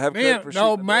Matt to have Me credit and, for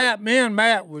no, shooting the duck. me and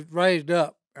Matt was raised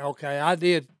up. Okay, I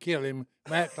did kill him.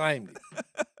 Matt claimed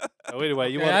it. So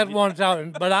anyway, you Okay, that's want? one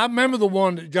talking, but I remember the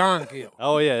one that John killed.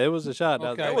 Oh yeah, it was a shot.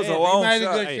 Okay, That was a yeah, long he made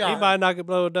shot. a good Hey, shot. he might not can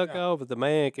blow a duck off, but the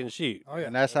man can shoot. Oh yeah.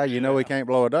 And that's how you know he can't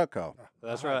blow a duck call.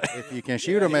 That's right. If you can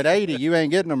shoot them at 80, you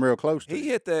ain't getting them real close to He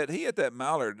you. hit that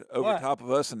mallard over What? top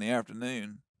of us in the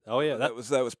afternoon. Oh yeah. that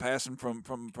was passing from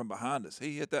behind us.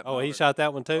 He hit that. Oh, he mallard. shot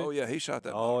that one too. Oh yeah, he shot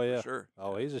that. Oh mallard yeah. for sure.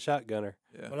 Oh, he's a shotgunner.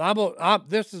 Yeah. But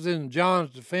this is in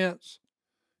John's defense.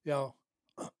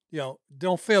 You know,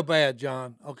 don't feel bad,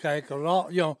 John. Okay,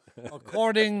 because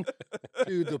according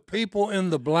to the people in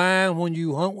the blind, when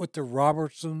you hunt with the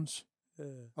Robertsons,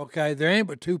 okay, there ain't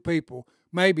but two people,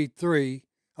 maybe three,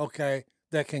 okay,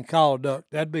 that can call a duck.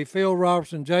 That'd be Phil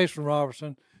Robertson, Jason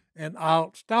Robertson, and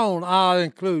I'll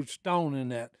include Stone in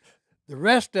that. The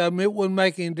rest of them, it wouldn't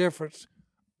make any difference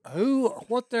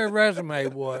what their resume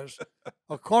was.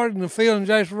 According to Phil and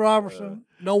Jason Robertson,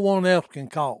 no one else can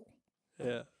call.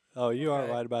 Yeah. Oh, you are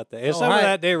Okay. right about that. And So, some of hey-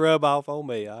 that did rub off on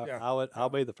me. Yeah. I'll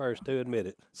be the first to admit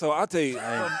it. So I'll tell you,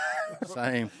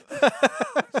 Same.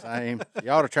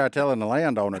 You ought to try telling the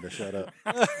landowner to shut up.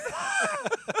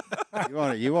 You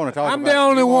want to talk I'm about, the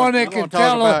only you one want- that you can want to talk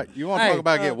tell 'em, about, You want to hey, talk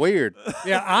about get weird.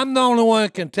 Yeah, I'm the only one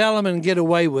that can tell them and get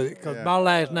away with it because Yeah. my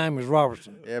last name is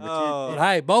Robertson. Yeah, but Oh. But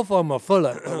hey, both of them are full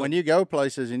of you, it. when you go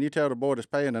places and you tell the boy that's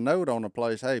paying a note on the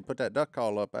place, hey, put that duck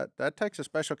call up, that takes a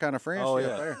special kind of friendship Oh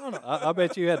yeah. there. I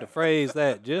bet you had to phrase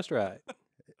that just right.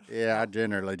 Yeah, I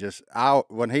generally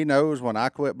when he knows when I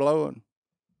quit blowing,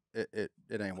 it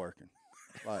ain't working.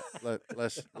 Like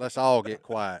let's all get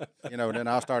quiet, then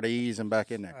I'll start easing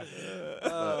back in there.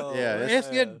 But, yeah, It's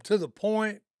getting to the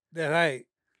point that, hey,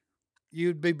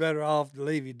 you'd be better off to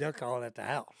leave your duck call at the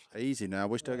house. easy now.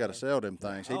 We still got to sell them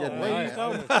things. He didn't Oh, mean hey, that.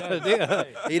 talking about it, yeah.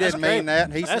 He didn't mean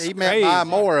that. He That's meant buy crazy.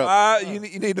 more of them.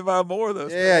 you need to buy more of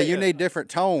those. Yeah, you need different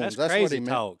tones. That's That's what crazy he meant.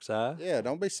 talk, Si. Yeah,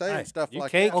 don't be saying Hey, stuff you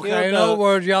like can't that. kill Okay, in other duck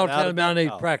words, y'all without a telling me I duck need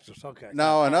call. practice. Okay.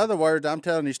 No, in other words, I'm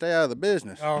telling you, stay out of the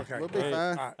business. Oh, okay. We'll be Hey,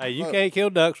 fine. all right. Hey, you Look, can't kill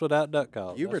ducks without duck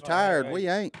calls. You That's retired. right. We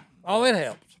ain't. Oh, it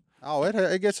helps. Oh,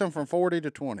 it gets them from 40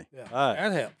 to 20. Yeah, All right.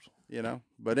 that helps.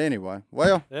 But anyway,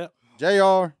 well, Yep.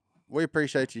 JR, we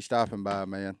appreciate you stopping by,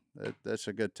 man. That's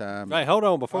a good time. Hey, hold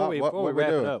on before we what we wrap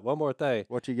it doing? up. One more thing.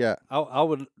 What you got? I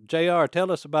would JR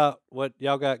tell us about what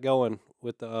y'all got going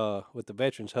with the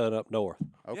veterans hunt up north.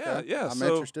 Okay. yeah, I'm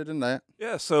so- interested in that.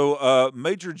 Yeah, so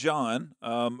Major John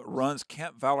runs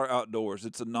Camp Valor Outdoors.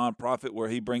 It's a nonprofit where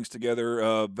he brings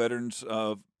together veterans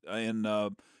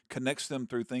in connects them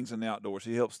through things in the outdoors.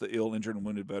 He helps the ill, injured, and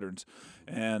wounded veterans.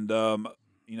 And,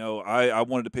 you know, I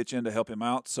wanted to pitch in to help him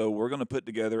out. So we're going to put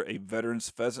together a veterans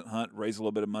pheasant hunt, raise a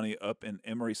little bit of money up in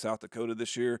Emory, South Dakota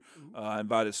this year. I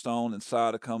invited Stone and Si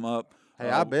to come up. Hey,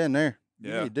 I've been there.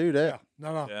 Yeah. You need to do that.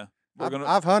 No. Yeah.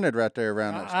 I've hunted right there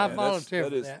around that I stuff. volunteer for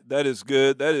that. That is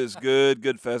good. That is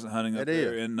good pheasant hunting up It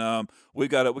there. is. And we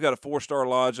got a 4-star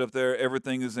lodge up there.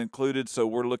 Everything is included. So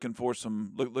we're looking for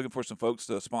some folks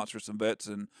to sponsor some vets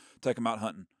and take them out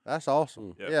hunting. That's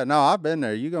awesome. Yep. Yeah, no, I've been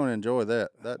there. You're gonna enjoy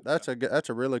that. That's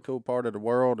a really cool part of the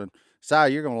world. And Si,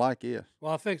 you're gonna like this.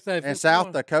 Well, I think that In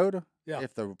South Dakota, Yeah.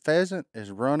 if the pheasant is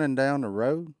running down the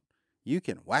road, you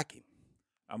can whack him.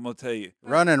 I'm gonna tell you,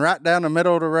 Running right down the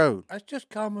middle of the road. that's just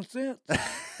common sense.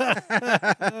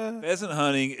 pheasant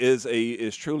hunting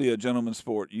is truly a gentleman's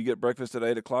sport. You get breakfast at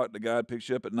 8 o'clock. The guide picks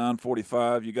you up at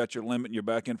 9:45. You got your limit, and you're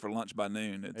back in for lunch by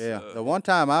noon. It's, Yeah, the one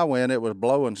time I went, it was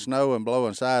blowing snow and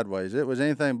blowing sideways. It was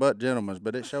anything but gentlemen's,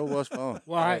 but it sure was fun.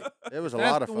 Well, hey, It was a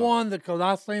that's lot of the fun. one because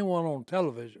I seen one on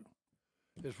television.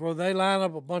 It's where they line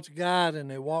up a bunch of guys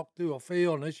and they walk through a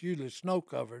field, and it's usually snow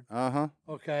covered. Uh-huh.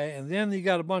 Okay, and then you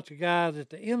got a bunch of guys at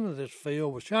the end of this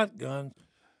field with shotguns,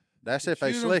 That's if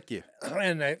they Shoot 'em. slick you.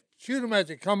 and they shoot them as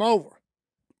they come over.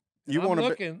 You I'm want to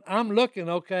looking, I'm looking,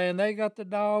 okay, and they got the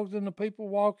dogs and the people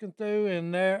walking through,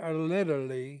 and there are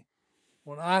literally,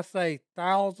 when I say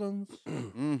thousands,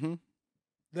 Mm-hmm.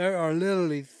 there are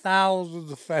literally thousands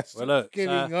of pheasants Well, look,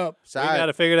 getting up. We got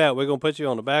to figure it out. We're going to put you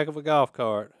on the back of a golf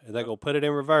cart, and they're going to put it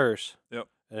in reverse. Yep.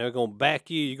 And they're going to back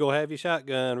you. You're going to have your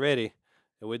shotgun ready.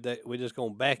 And we're just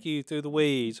going to back you through the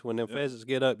weeds. When them pheasants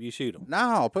get up, you shoot them.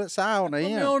 No, put Si on the Put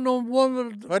me end. on the one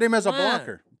of the Put him as a line.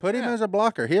 blocker. Put him Yeah. as a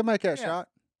blocker. He'll make that Yeah. shot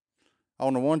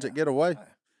on the ones that get away.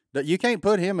 You can't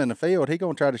put him in the field. He's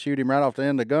going to try to shoot him right off the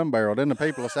end of the gun barrel. Then the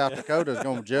people of South Dakota is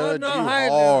going to judge Well, you no, hey,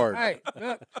 hard. Hey,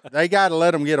 look, They got to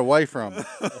let them get away from him.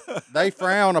 They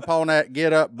frown upon that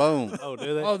get up, boom. Oh,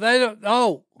 do they? oh, they don't.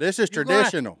 Oh, This is You gotta-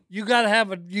 traditional. you got to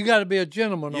have a. You got to be a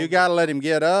gentleman. You on got to let him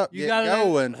get up, You get gotta let-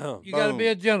 going. Oh. You got to be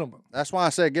a boom. gentleman. That's why I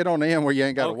said get on the end where you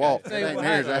ain't got to Okay. walk. It Say ain't what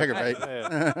near as happened.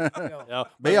 aggravating. Yeah.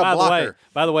 Be But a by blocker.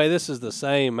 By the way, this is the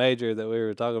same major that we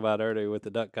were talking about earlier with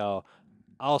the duck call.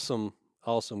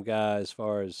 Awesome guy as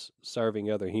far as serving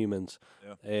other humans.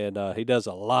 Yeah. And he does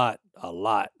a lot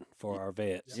for our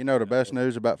vets. You know the best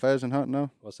news about pheasant hunting, though?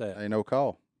 What's that? Ain't no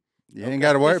call. You ain't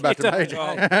got to worry about the You major.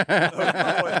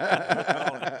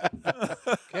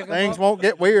 Kick 'em Things up. won't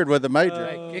get weird with the major.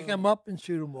 Hey, kick them up and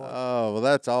shoot them. Oh, well,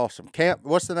 that's awesome.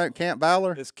 What's the name? Camp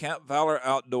Valor? It's Camp Valor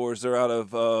Outdoors. They're out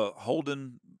of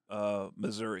Holden,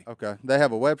 Missouri. Okay. They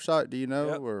have a website, do you know?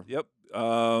 Yep. Or Yep.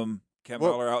 Camp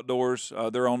Well- Valor Outdoors.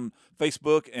 They're on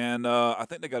Facebook, and I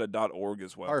think they got a .org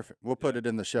as well. Perfect. We'll put it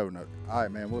in the show note. All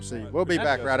right, man. We'll see. We'll be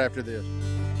back right after this.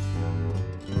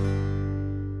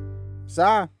 Si,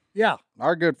 Yeah.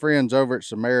 our good friends over at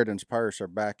Samaritan's Purse are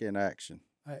back in action.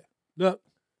 Look,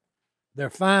 they're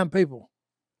fine people.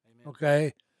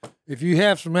 Okay. If you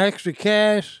have some extra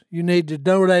cash, you need to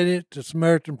donate it to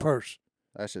Samaritan Purse.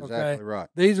 That's exactly right.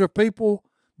 These are people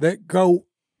that go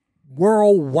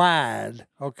worldwide.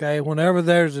 Okay. Whenever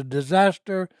there's a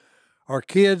disaster, or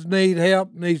kids need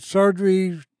help, need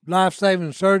surgery,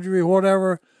 life-saving surgery,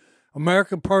 whatever,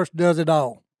 American Purse does it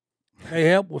all. They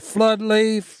help with flood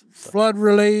relief.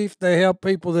 They help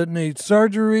people that need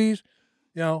surgeries.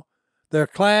 You know, they're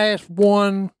class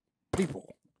 1 people.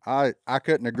 I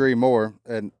couldn't agree more.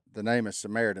 And the name is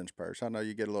Samaritan's Purse. I know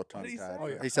you get a little tongue tied. Oh,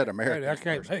 yeah. He said Hey, American. I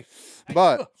can't. Hey,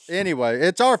 But anyway,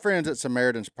 it's our friends at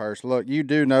Samaritan's Purse. Look, you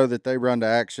do know that they run to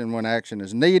action when action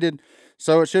is needed.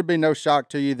 So it should be no shock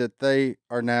to you that they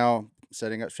are now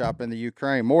setting up shop in the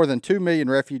Ukraine. More than 2 million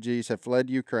refugees have fled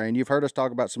Ukraine. You've heard us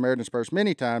talk about Samaritan's Purse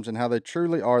many times and how they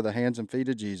truly are the hands and feet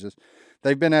of Jesus.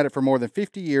 They've been at it for more than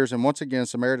 50 years, and once again,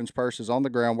 Samaritan's Purse is on the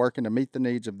ground working to meet the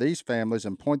needs of these families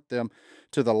and point them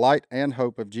to the light and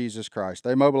hope of Jesus Christ.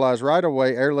 They mobilize right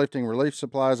away, airlifting relief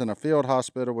supplies in a field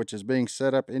hospital which is being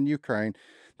set up in Ukraine.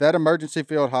 That emergency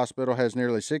field hospital has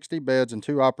nearly 60 beds and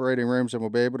 2 operating rooms and will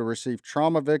be able to receive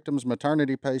trauma victims,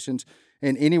 maternity patients,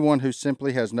 and anyone who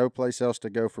simply has no place else to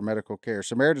go for medical care.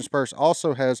 Samaritan's Purse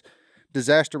also has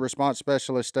disaster response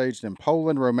specialists staged in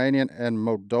Poland, Romania, and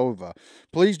Moldova.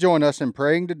 Please join us in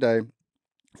praying today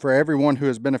for everyone who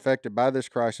has been affected by this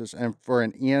crisis and for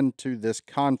an end to this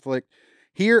conflict.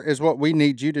 Here is what we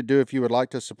need you to do if you would like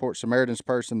to support Samaritan's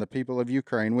Purse and the people of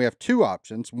Ukraine. We have 2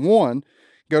 options. One,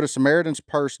 go to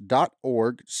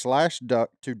SamaritansPurse.org/duck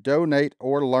to donate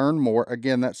or learn more.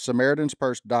 Again, that's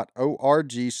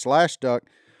SamaritansPurse.org/duck,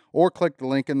 or click the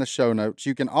link in the show notes.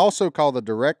 You can also call the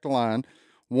direct line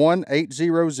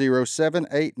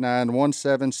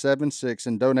 1-800-789-1776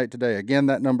 and donate today. Again,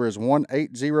 that number is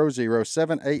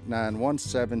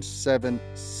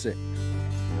 1-800-789-1776.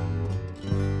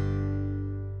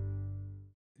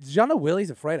 Did y'all know Willie's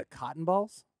afraid of cotton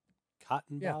balls?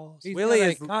 Cotton Yeah, balls. he's Willie got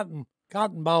is- a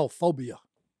cotton ball phobia.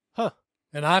 Huh.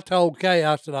 And I told Kay,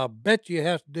 I said, I bet you it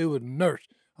has to do with a nurse.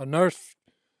 A nurse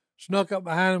snuck up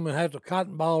behind him and had the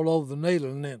cotton ball over the needle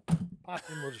and then popped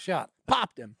him with a shot.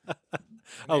 Popped him.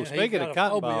 Oh, Yeah, he speaking got of a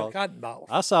cotton phobia of balls, cotton balls.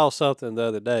 I saw something the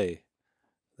other day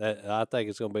that I think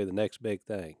is going to be the next big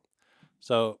thing.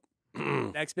 So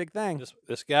Next big thing.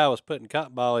 this guy was putting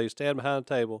cotton ball. He was standing behind the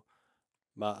table.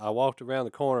 I walked around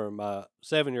the corner, and my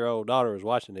 7-year-old daughter was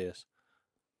watching this,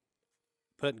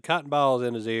 putting cotton balls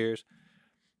in his ears,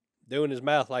 doing his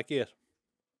mouth like this.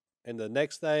 And the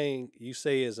next thing you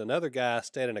see is another guy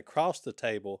standing across the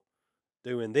table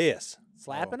doing this,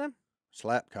 Slapping him?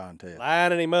 Slap contest.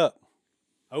 lining him up,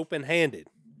 open-handed.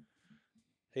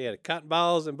 He had cotton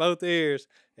balls in both ears,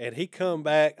 and he come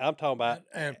back. I'm talking about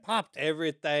And popped him.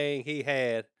 everything he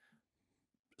had,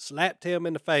 slapped him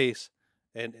in the face,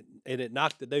 and it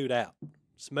knocked the dude out.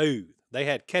 Smooth. They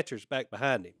had catchers back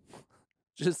behind him.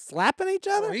 Just slapping each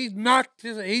Oh, other? he knocked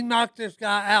this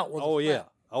guy out with Oh a yeah.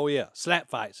 slap. Oh yeah. Slap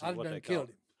fights is I'd what done they call killed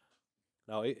it.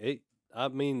 him. No, I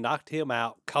mean knocked him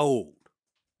out cold.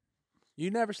 You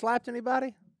never slapped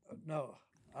anybody? No,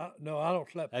 I don't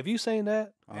slap. Have you seen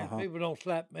that? Man, Uh-huh. people don't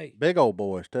slap me. Big old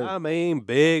boys, too. I mean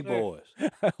big There. boys.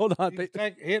 Hold on. You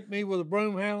hit me with a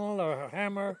broom handle or a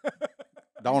hammer.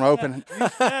 Don't open.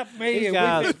 Slap me These and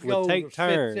guys we could would go take to Spit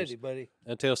turns. City, buddy.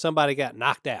 Until somebody got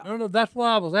knocked out. No, that's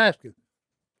why I was asking.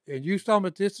 And you told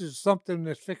me this is something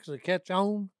that's fixing to catch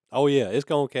on. Oh yeah, it's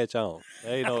gonna catch on.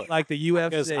 They know Like the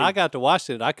because UFC. I got to watch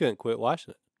it. I couldn't quit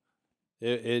watching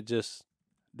it. It just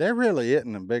There really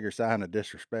isn't a bigger sign of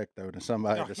disrespect, though, than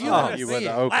somebody No, to you slap don't you see with it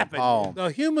an open slapping you. palm.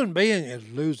 The human being is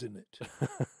losing it.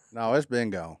 No, it's been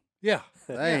gone. Yeah.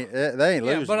 They ain't Yeah,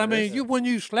 losing. but I it. mean, when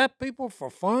you slap people for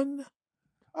fun,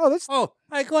 that's. oh,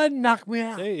 hey, go ahead and knock me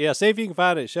out. see if you can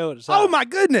find it. Show it. Oh my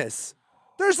goodness!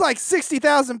 There's like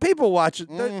 60,000 people watching.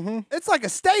 Mhm. It's like a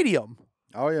stadium.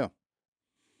 Oh, yeah.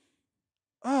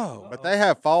 Oh, But they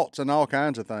have faults and all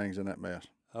kinds of things in that mess.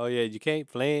 Oh yeah, you can't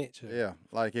flinch. Yeah,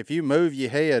 like if you move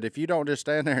your head, if you don't just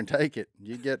stand there and take it,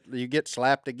 you get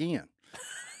slapped again.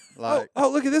 Like, oh,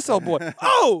 look at this old boy.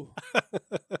 Oh,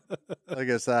 look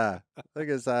at Si. Look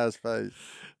at Si's face.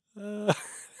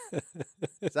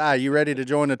 Si, you ready to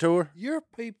join the tour? You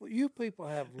people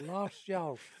have lost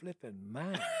y'all's flipping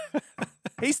mind.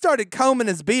 he started combing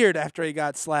his beard after he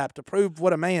got slapped to prove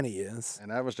what a man he is.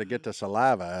 And that was to get the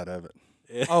saliva out of it.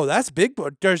 Oh, that's big boy.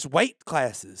 There's weight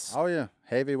classes. Oh yeah,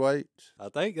 heavyweights. I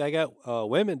think they got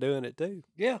women doing it too.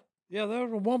 Yeah, there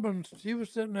was a woman. She was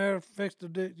sitting there fixed to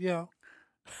do. Yeah.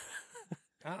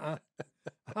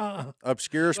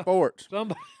 Obscure sports.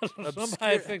 Somebody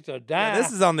fixed to die. Yeah,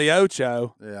 this is on the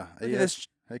Ocho. Yeah, Look he, at this.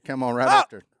 they come on right Oh!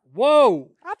 after.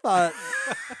 Whoa! I thought.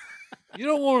 You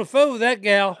don't want to fool with that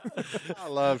gal. I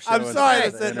love. I'm showing sorry, that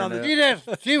it's sitting on the-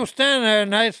 internet. She was standing there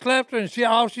and they slapped her, and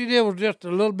all she did was just a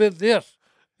little bit of this.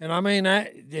 And I mean, and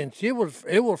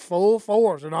it was full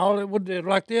force, and all it would do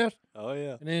like this. Oh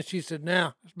yeah. And then she said,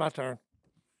 "Now it's my turn."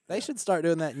 They should start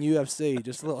doing that in UFC.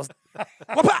 Just a little.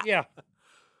 Yeah,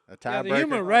 A the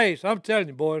human tiebreaker. race. I'm telling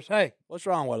you, boys. Hey, What's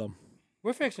wrong with them?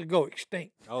 we're fixing to go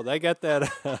extinct. Oh, they got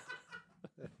that.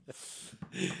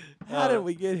 How did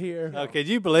we get here? Oh, could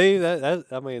you believe that?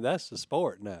 I mean, that's the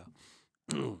sport now.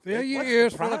 Fill your what's the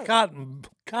ears full of price?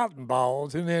 cotton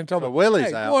balls, and then tell So me, Willie's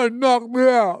 "Hey, out. go ahead and knock me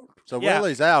out." So Yeah.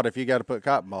 Willie's out if you got to put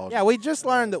cotton balls. Yeah, we just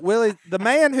learned that Willie, the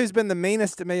man who's been the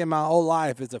meanest to me in my whole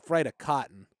life, is afraid of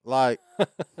cotton. Like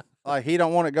he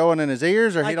don't want it going in his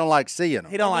ears, or he Like- don't like seeing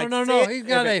them. He don't like. no. sit He's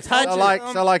got if it a touches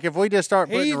phobia. So like if we just start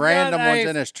He's putting got random ones a-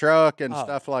 in his truck and Oh.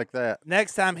 stuff like that.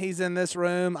 Next time he's in this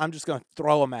room, I'm just gonna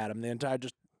throw him at him. The entire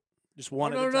just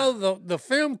one at a time. The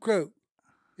film crew.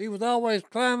 He was always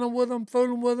climbing with them,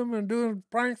 fooling with them, and doing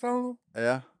pranks on them.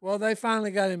 Yeah. Well, they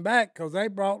finally got him back because they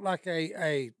brought like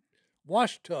a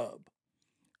wash tub.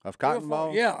 Of cotton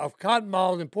balls. Yeah, of cotton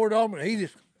balls and poured it on him. And he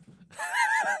just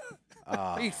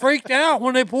Ah. he freaked out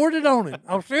when they poured it on him.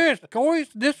 I'm serious, Corey.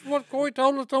 This is what Corey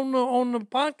told us on the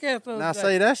podcast. The other Now day.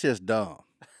 see, that's just dumb.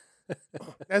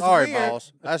 That's Sorry, weird.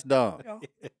 boss. That's dumb.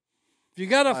 If you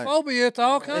got a Right. phobia, it's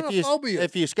all kind of phobia.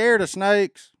 If you're scared of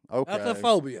snakes, okay. That's a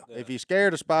phobia. If you're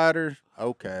scared of spiders,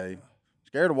 okay.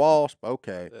 Scared of wasps,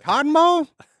 okay. Cotton ball?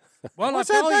 Well, What's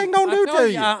I that tell thing you, gonna I do tell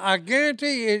to you? I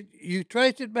guarantee it. You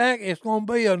trace it back, it's gonna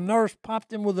be a nurse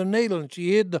popped him with a needle, and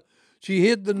she hid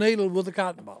the needle with a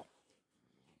cotton ball.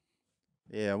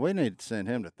 Yeah, we need to send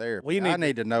him to therapy. We I need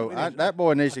need to know. we need to- that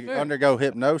boy needs to undergo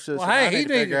hypnosis. Well, and I hey, he need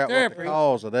to figure needed out therapy. what the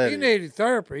cause of that He is. needed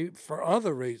therapy for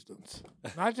other reasons,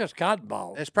 not just cotton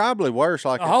balls. It's probably worse.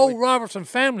 Like The if whole we- Robertson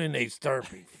family needs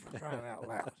therapy. For crying out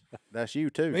loud. that's you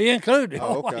too. Me included.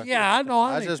 Oh, okay. Yeah, I know.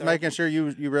 I I was need just therapy. making sure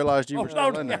you realized you Oh, were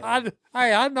still in no, there.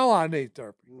 I know I need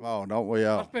therapy. Oh, don't we I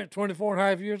all? spent 24 and a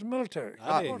half years in the military.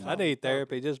 I need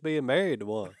therapy just being married to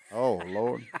one. Oh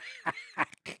Lord.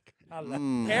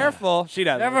 Careful. She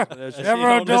doesn't. Never, listen to this. never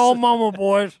a don't dull listen. moment,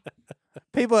 boys.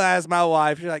 People ask my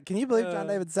wife, she's like, "Can you believe John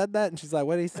David said that?" And she's like,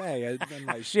 "What did he say?" I'm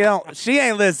like, she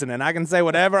ain't listening. I can say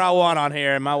whatever I want on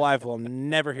here, and my wife will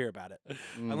never hear about it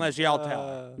unless y'all tell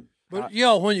her. But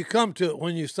yo, when you come to it,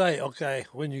 when you say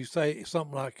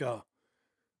something like,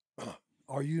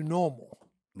 "Are you normal?"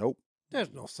 Nope.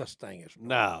 There's no such thing as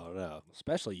normal. No,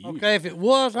 Especially you. Okay, if it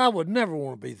was, I would never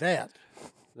want to be that.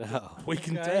 no. We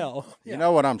can Okay. tell. You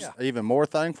know what I'm even more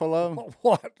thankful of?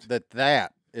 What?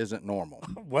 That isn't normal.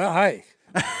 Well, hey,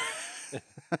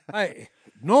 hey,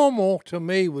 normal to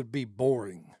me would be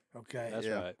boring. Okay, That's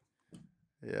Yeah. right.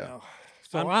 Yeah,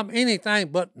 so I'm anything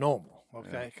but normal.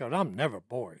 Okay, because I'm never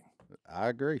boring. I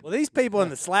agree. Well, these people in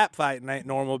the slap fighting ain't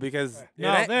normal because it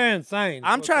No, ain't- they're insane.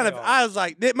 I'm What trying they to. are. I was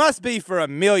like, it must be for $1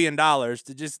 million to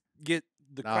just get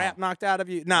the No. crap knocked out of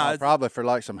you. No, it's, Probably for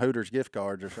like some Hooters gift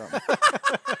cards or something.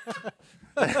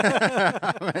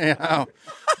 I mean,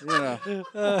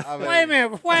 Wait a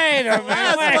minute. Wait a minute.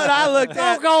 that's wait. what I looked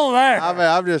at. Don't go there.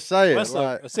 I'm just saying. What's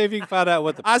like, see if you can find out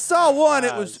what the. I saw one.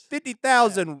 It was prize-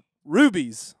 50,000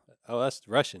 rubies. Oh, that's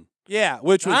Russian. Yeah,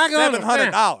 which was I can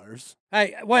 $700.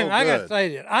 Hey, wait a minute. I got to good. say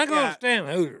this. I can Yeah. understand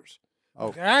Hooters. Oh.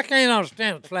 Okay, I can't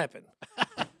understand slapping.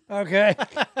 Okay.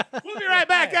 We'll be right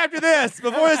back after this.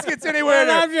 Before this gets anywhere,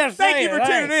 Well, I'm just thank you saying, for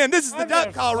hey. tuning in. This is the I'm Duck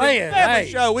just Call saying, Family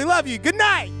hey. Show. We love you. Good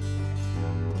night.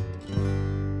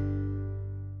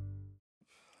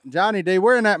 Johnny D,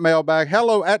 we're in that mailbag.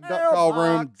 Hello at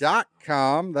Mailbox.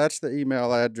 duckcallroom.com. That's the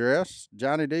email address.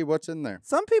 Johnny D, what's in there?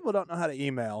 Some people don't know how to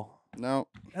email. No.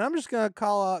 And I'm just going to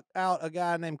call out a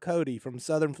guy named Cody from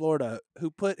Southern Florida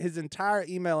who put his entire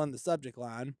email in the subject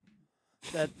line.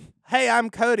 Said, "Hey,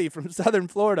 I'm Cody from Southern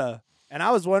Florida. And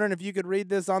I was wondering if you could read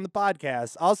this on the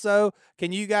podcast. Also,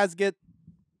 can you guys get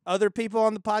other people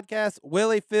on the podcast?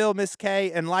 Willie, Phil, Miss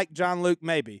K, and like John Luke,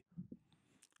 maybe.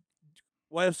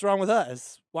 What's wrong with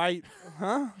us? Why?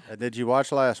 Huh? Did you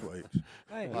watch last week's?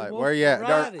 Hey, he Like, wants where you at, Dirk?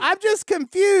 variety. I'm just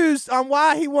confused on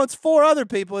why he wants 4 other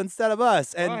people instead of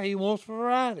us. And Why he wants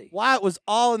variety. why it was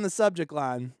all in the subject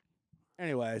line.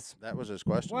 Anyways, That was his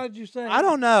question. What did you say? I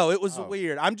don't know. It was Oh.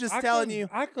 weird. I'm just I telling couldn't- you.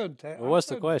 I couldn't tell. Well, what's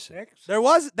the question?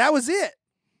 That was it.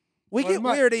 We Well, get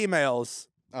my- weird emails.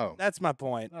 Oh, That's my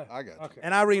point. I got you. Okay.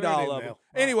 And I read Weird all of them. email.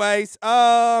 Wow. Anyways,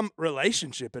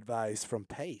 relationship advice from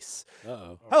Pace.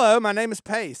 Uh-oh. Hello, my name is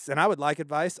Pace, and I would like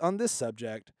advice on this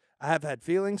subject. I have had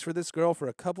feelings for this girl for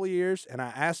a couple years, and I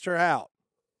asked her out.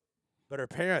 But her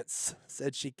parents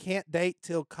said she can't date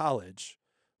till college.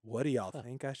 What do y'all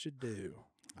think I should do?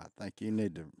 I think you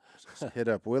need to hit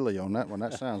up Willie on that one.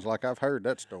 That sounds like I've heard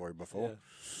that story before.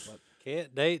 But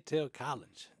can't date till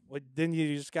college. Well, then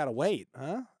you just got to wait,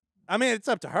 huh? I mean, it's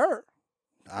up to her.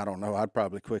 I don't know. I'd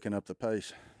probably quicken up the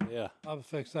pace. Yeah. I was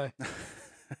fixing to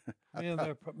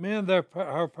say,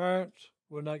 her parents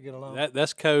would not get along.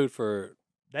 That's code for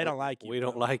They don't like you. we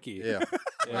don't like you. Yeah,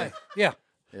 Yeah. Yeah.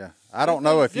 yeah. I don't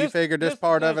know if you This- figured this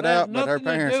part of it has out, but her nothing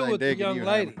to parents do ain't with the digging young you.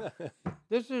 lady. Hammer.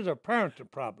 This is a parenting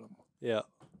problem. Yeah.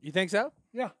 You think so?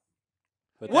 Yeah.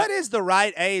 But What is the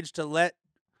right age to let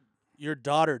your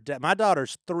daughter date? My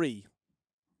daughter's 3.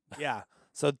 Yeah.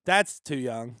 So that's too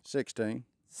young. 16.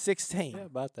 16. Yeah,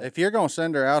 about that. If you're gonna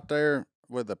send her out there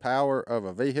with the power of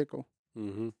a vehicle,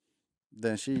 Mm-hmm.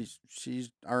 then she's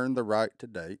earned the right to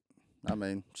date. I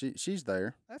mean, she's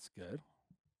there. That's good.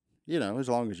 You know, as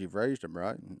long as you've raised them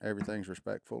right and everything's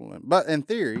respectful. But in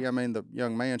theory, I mean, the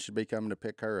young man should be coming to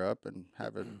pick her up and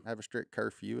have a strict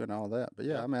curfew and all that. But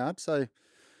yeah, I mean, I'd say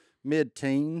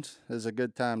mid-teens is a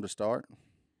good time to start.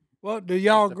 Well, do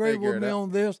y'all to agree figure with it me out.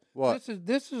 on this? What?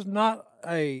 This is not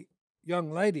a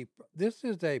young lady. This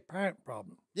is a parent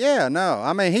problem. Yeah, no,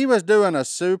 I mean, he was doing a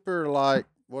super like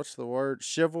what's the word,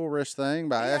 chivalrous thing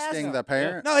by He asked asking her. the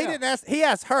parent. No, he didn't ask. He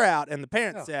asked her out, and the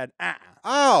parents Yeah. said,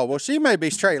 Oh, well, she may be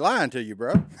straight lying to you,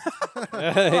 bro.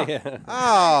 Yeah.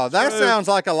 Oh, that True. sounds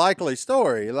like a likely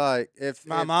story. Like if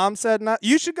My if mom said not.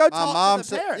 You should go my talk mom to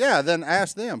the said, parents. yeah, then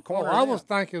ask them. Oh, Corner I them. was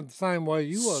thinking the same way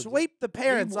you was. Sweep the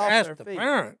parents He off asked their the feet.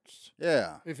 parents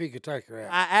Yeah. if he could take her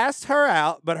out. I asked her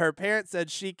out, but her parents said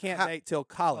she can't How- date till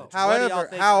college. What do y'all However,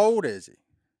 think how I- old is he?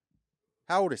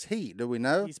 How old is he? Do we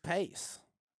know? He's Pace.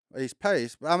 He's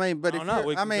Pace. I mean, but I if don't know. you're-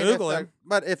 We I can mean, Google if him.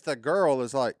 but if the girl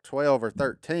is like 12 or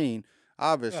 13,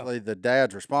 obviously the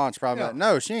dad's response probably Yeah. like,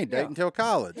 no, she ain't Yeah. dating till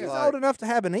college. He's Like, old enough to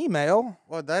have an email.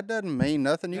 well, that doesn't mean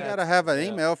nothing. You Yeah. got to have an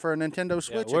Yeah. email for a Nintendo Yeah,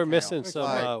 Switch. we're account. missing some.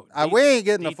 Like, we ain't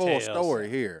getting the full details. story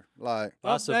here. Like,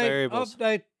 Lots of variables.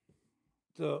 Update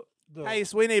the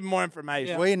Pace, we need more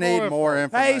information. Yeah. we need more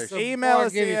information. Pace, email Before I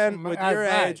us give you in some with your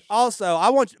advice. age. Also, I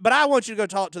want you to go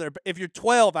talk to their. If you're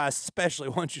 12, I especially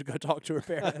want you to go talk to her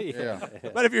parents. Yeah.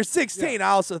 But if you're 16,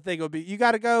 I also think it would be. You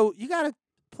got to go. You got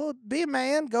to be a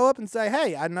man. Go up and say,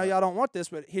 "Hey, I know y'all don't want this,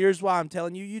 but here's why I'm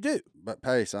telling you. You do." But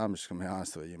Pace, I'm just gonna be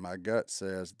honest with you. My gut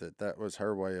says that was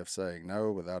her way of saying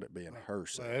no without it being her Well,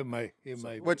 saying. it may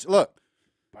be. Which look,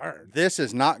 Burn. this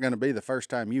is not going to be the first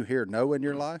time you hear no in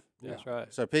your life. That's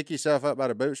right. So pick yourself up by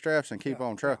the bootstraps and keep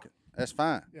on trucking. That's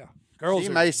fine. Yeah. Girls She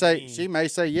are may say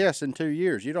mean. yes in 2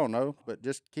 years. You don't know, but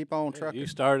just keep on trucking. You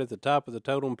start at the top of the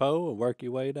totem pole and work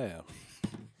your way down.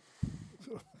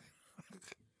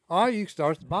 Or you can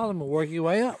start at the bottom and work your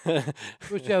way up.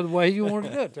 Whichever way you want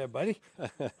to do it there, buddy.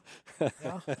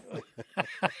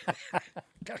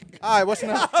 All right, what's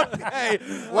next? Hey,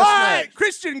 all right, next?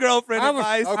 Christian girlfriend I was-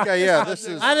 advice. Okay, yeah, this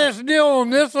is. I just knew on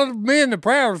this one, me and the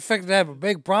prayer was fixing to have a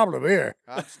big problem here.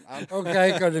 I'm-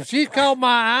 Okay, because if she caught my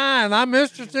eye and I'm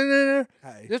interested in her,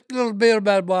 Hey. just a little bit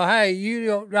about, well, hey, you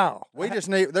don't know. we just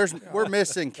need. We're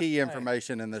missing key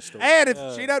information in this story. And if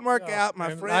she doesn't work out,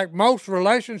 my And friend. like most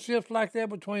relationships like that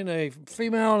between a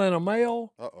female and a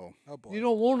male, Uh-oh. you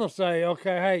don't want to say,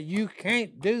 okay, hey, you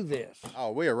can't do this.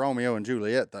 Oh, we a Romeo and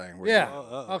Juliet thing. We're Yeah.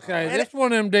 Okay. This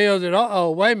one of them deals that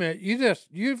wait a minute,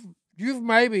 you've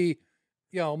maybe,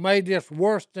 made this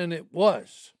worse than it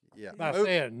was Yeah. by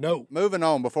saying no. Moving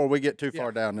on before we get too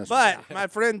far down this. But my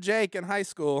friend Jake in high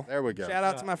school. There we go. Shout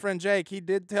out to my friend Jake. He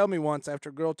did tell me once after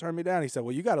a girl turned me down. He said,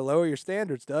 "Well, you got to lower your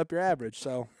standards to up your average."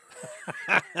 So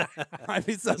might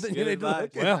be something you good need to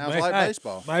look advice. at. Sounds like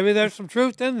baseball. Maybe there's some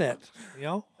truth in that.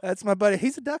 That's my buddy.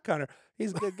 He's a duck hunter.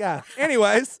 He's a good guy.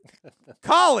 Anyways,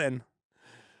 Colin,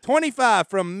 25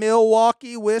 from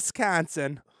Milwaukee,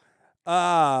 Wisconsin.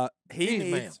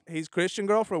 He's Christian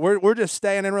girlfriend. We're just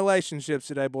staying in relationships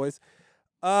today, boys.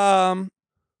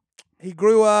 He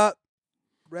grew up,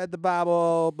 read the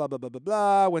Bible, blah blah blah blah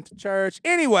blah, went to church.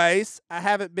 Anyways, I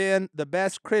haven't been the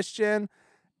best Christian,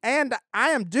 and I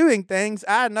am doing things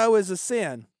I know is a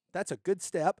sin. That's a good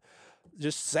step.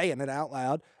 Just saying it out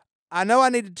loud. I know I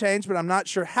need to change, but I'm not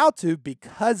sure how to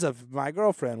because of my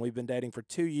girlfriend. We've been dating for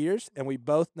 2 years, and we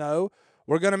both know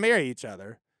we're going to marry each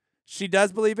other. She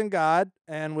does believe in God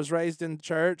and was raised in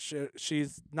church.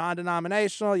 She's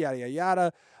non-denominational, yada, yada,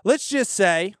 yada. Let's just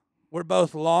say we're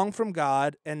both long from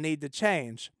God and need to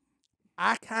change.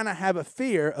 I kind of have a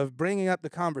fear of bringing up the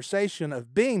conversation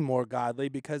of being more godly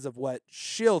because of what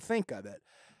she'll think of it.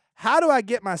 How do I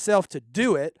get myself to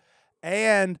do it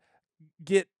and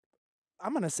get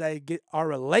our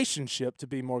relationship to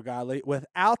be more godly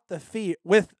without the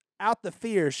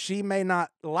fear she may not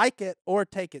like it or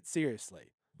take it seriously?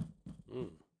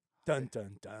 Dun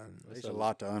dun dun. There's a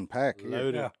lot to unpack here.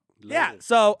 Loaded. Yeah.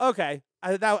 So okay,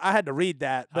 I had to read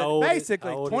that, How but old is-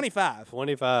 basically how old is- 25.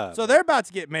 25. So they're about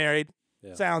to get married.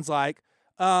 Yeah. Sounds like.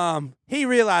 He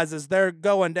realizes they're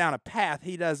going down a path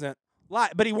he doesn't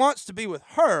like, but he wants to be with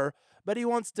her. But he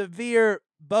wants to veer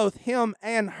both him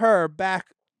and her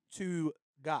back to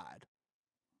God.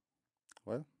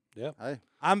 Well, yeah. hey,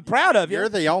 I'm proud of you. you're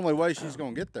the only way she's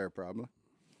gonna get there, probably.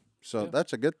 So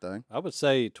that's a good thing. I would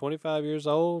say 25 years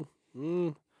old.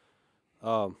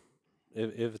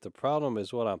 If the problem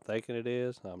is what I'm thinking it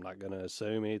is, I'm not going to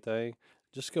assume anything.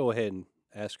 Just go ahead and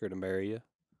ask her to marry you.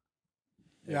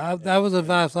 Yeah, that was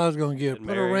advice I was going to give. and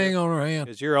Put a marry ring her. on her hand.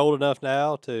 Because you're old enough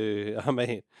now to,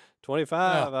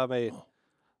 25, I mean,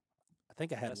 I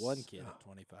think I had That's- one kid at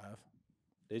 25.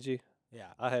 did you? Yeah.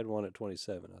 I had one at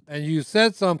 27. I think. And you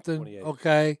said something, 28.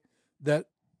 okay, that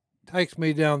takes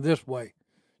me down this way.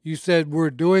 You said we're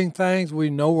doing things we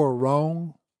know are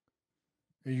wrong.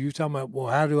 And you talking about, well,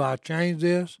 how do I change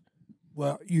this?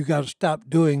 Well, you got to stop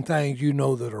doing things you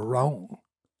know that are wrong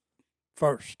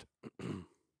first.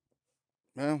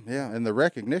 Well, yeah, and the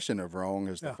recognition of wrong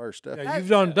is Yeah. the first step. Yeah, you've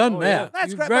done Oh, yeah. that. That's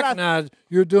You've great, but I- recognized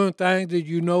you're doing things that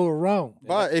you know are wrong.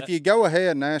 But if you go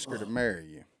ahead and ask her to marry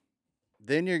you,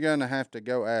 then you're going to have to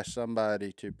go ask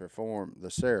somebody to perform the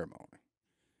ceremony.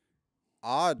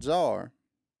 Odds are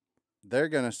they're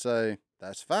going to say,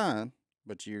 that's fine,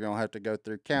 but you're going to have to go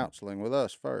through counseling with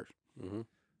us first. Mhm.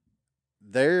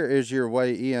 There is your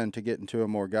way in to get into a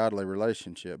more godly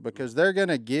relationship because they're going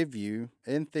to give you,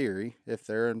 in theory, if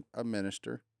they're a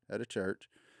minister at a church,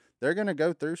 they're going to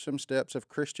go through some steps of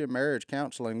Christian marriage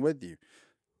counseling with you.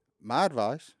 My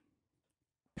advice,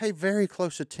 pay very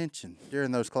close attention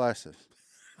during those classes.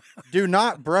 Do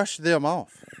not brush them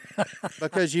off.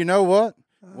 Because you know what?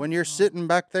 When you're sitting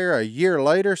back there a year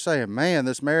later saying, man,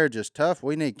 this marriage is tough,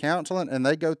 we need counseling, and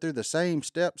they go through the same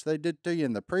steps they did to you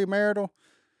in the premarital,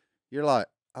 you're like,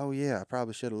 oh, yeah, I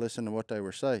probably should have listened to what they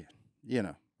were saying. You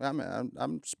know, I mean,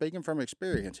 I'm speaking from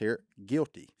experience here,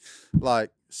 guilty.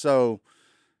 Like, so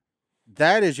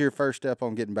that is your first step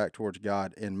on getting back towards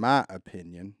God, in my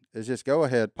opinion, is just go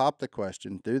ahead, pop the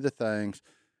question, do the things,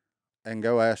 and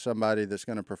go ask somebody that's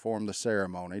going to perform the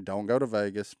ceremony. Don't go to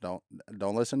Vegas. Don't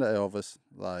listen to Elvis.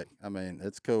 Like, I mean,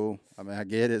 it's cool. I mean, I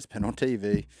get it. It's been on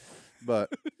TV.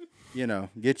 But, you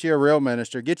know, get you a real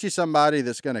minister. Get you somebody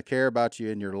that's going to care about you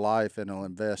in your life and will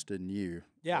invest in you.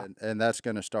 Yeah. And that's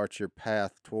going to start your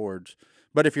path towards.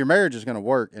 But if your marriage is going to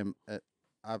work, and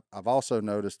I've also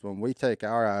noticed when we take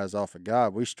our eyes off of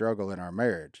God, we struggle in our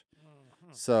marriage.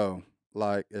 Mm-hmm. So,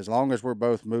 like, as long as we're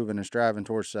both moving and striving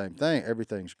towards the same thing,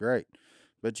 everything's great.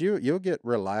 But you'll get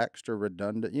relaxed or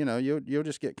redundant. You know, you'll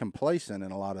just get complacent in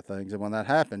a lot of things. And when that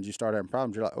happens, you start having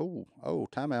problems. You're like, oh,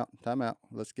 time out.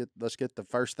 Let's get the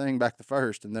first thing back to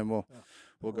first, and then we'll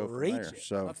go from there.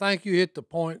 So I think you hit the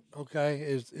point. Okay,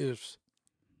 is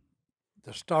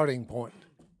the starting point.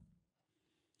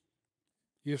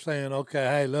 You're saying, okay,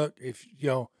 hey, look, if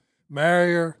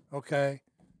marry her, okay.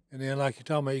 And then, like you're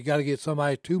talking about, you got to get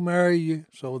somebody to marry you.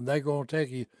 So they're going to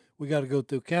take you. We got to go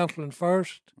through counseling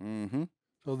first. Mm-hmm.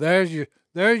 So there's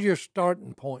your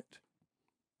starting point.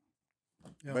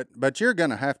 Yeah. But you're going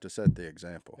to have to set the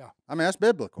example. Yeah. I mean, that's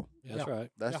biblical. That's right.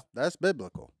 That's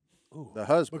biblical. Ooh. The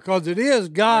husband. Because it is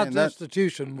God's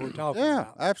institution we're talking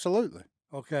about. Yeah, absolutely.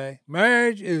 Okay.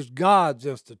 Marriage is God's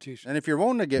institution. And if you're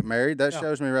wanting to get married, that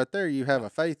shows me right there you have a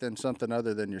faith in something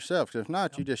other than yourself. Because if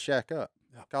not, you just shack up.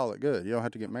 Yeah. Call it good. You don't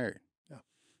have to get married. Yeah.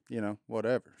 You know,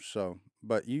 whatever. So,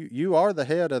 but you are the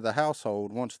head of the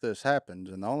household once this happens.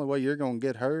 And the only way you're going to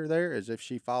get her there is if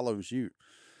she follows you.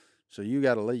 So you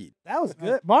got to lead. That was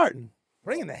good. Martin,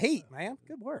 bringing the heat, man.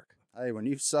 Good work. Hey, when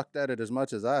you've sucked at it as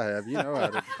much as I have, you know how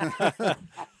to.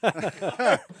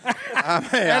 I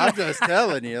mean, I'm just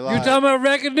telling you. Like, you're talking about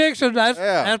recognition.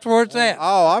 That's where it's at.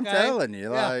 Oh, I'm telling you.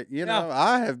 Like, you know,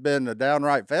 I have been a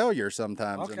downright failure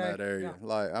sometimes in that area. Yeah.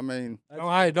 Like, I mean.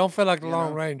 Hey, don't feel like the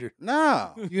Lone Ranger.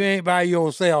 No. You ain't by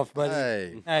yourself,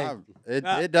 buddy. Hey.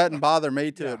 It doesn't bother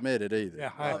me to admit it either.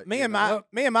 Yeah. Like, me and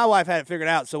my wife had it figured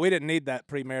out, so we didn't need that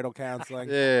premarital counseling.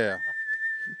 Yeah.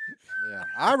 Yeah,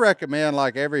 I recommend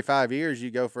like every 5 years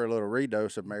you go for a little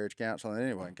redose of marriage counseling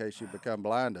anyway, in case you become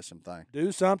blind to some things.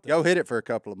 Do something. Go hit it for a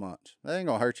couple of months. That ain't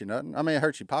gonna hurt you nothing. I mean, it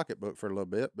hurts your pocketbook for a little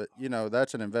bit, but you know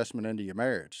that's an investment into your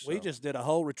marriage. So. We just did a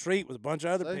whole retreat with a bunch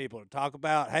of other people to talk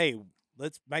about, hey,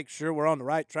 let's make sure we're on the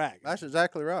right track. That's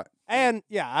exactly right. And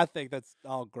yeah, I think that's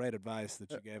all great advice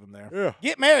that you gave them there. Yeah.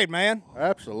 Get married, man.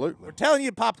 Absolutely. We're telling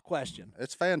you to pop the question.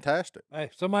 It's fantastic. Hey,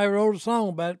 somebody wrote a song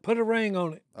about it. Put a ring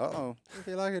on it. Uh-oh. If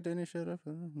you like it, then you should have.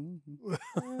 All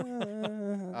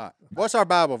right. What's our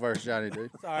Bible verse, Johnny D?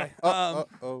 Sorry.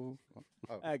 Oh.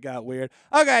 That got weird.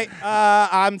 Okay,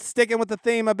 I'm sticking with the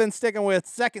theme I've been sticking with.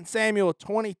 2 Samuel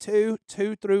 22,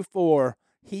 2-4.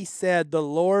 He said, "The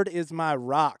Lord is my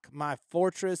rock, my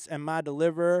fortress, and my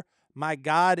deliverer. My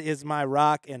God is my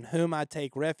rock, in whom I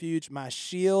take refuge, my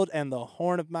shield and the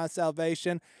horn of my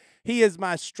salvation. He is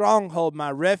my stronghold, my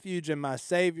refuge, and my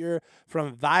Savior.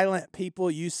 From violent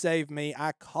people you save me.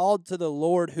 I called to the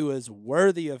Lord, who is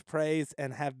worthy of praise,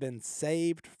 and have been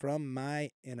saved from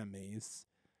my enemies."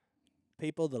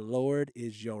 People, the Lord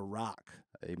is your rock.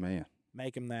 Amen.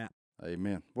 Make him that.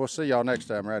 Amen. We'll see y'all next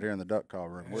time right here in the duck call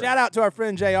room. Shout out to our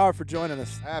friend JR for joining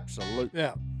us. Absolutely.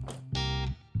 Yeah.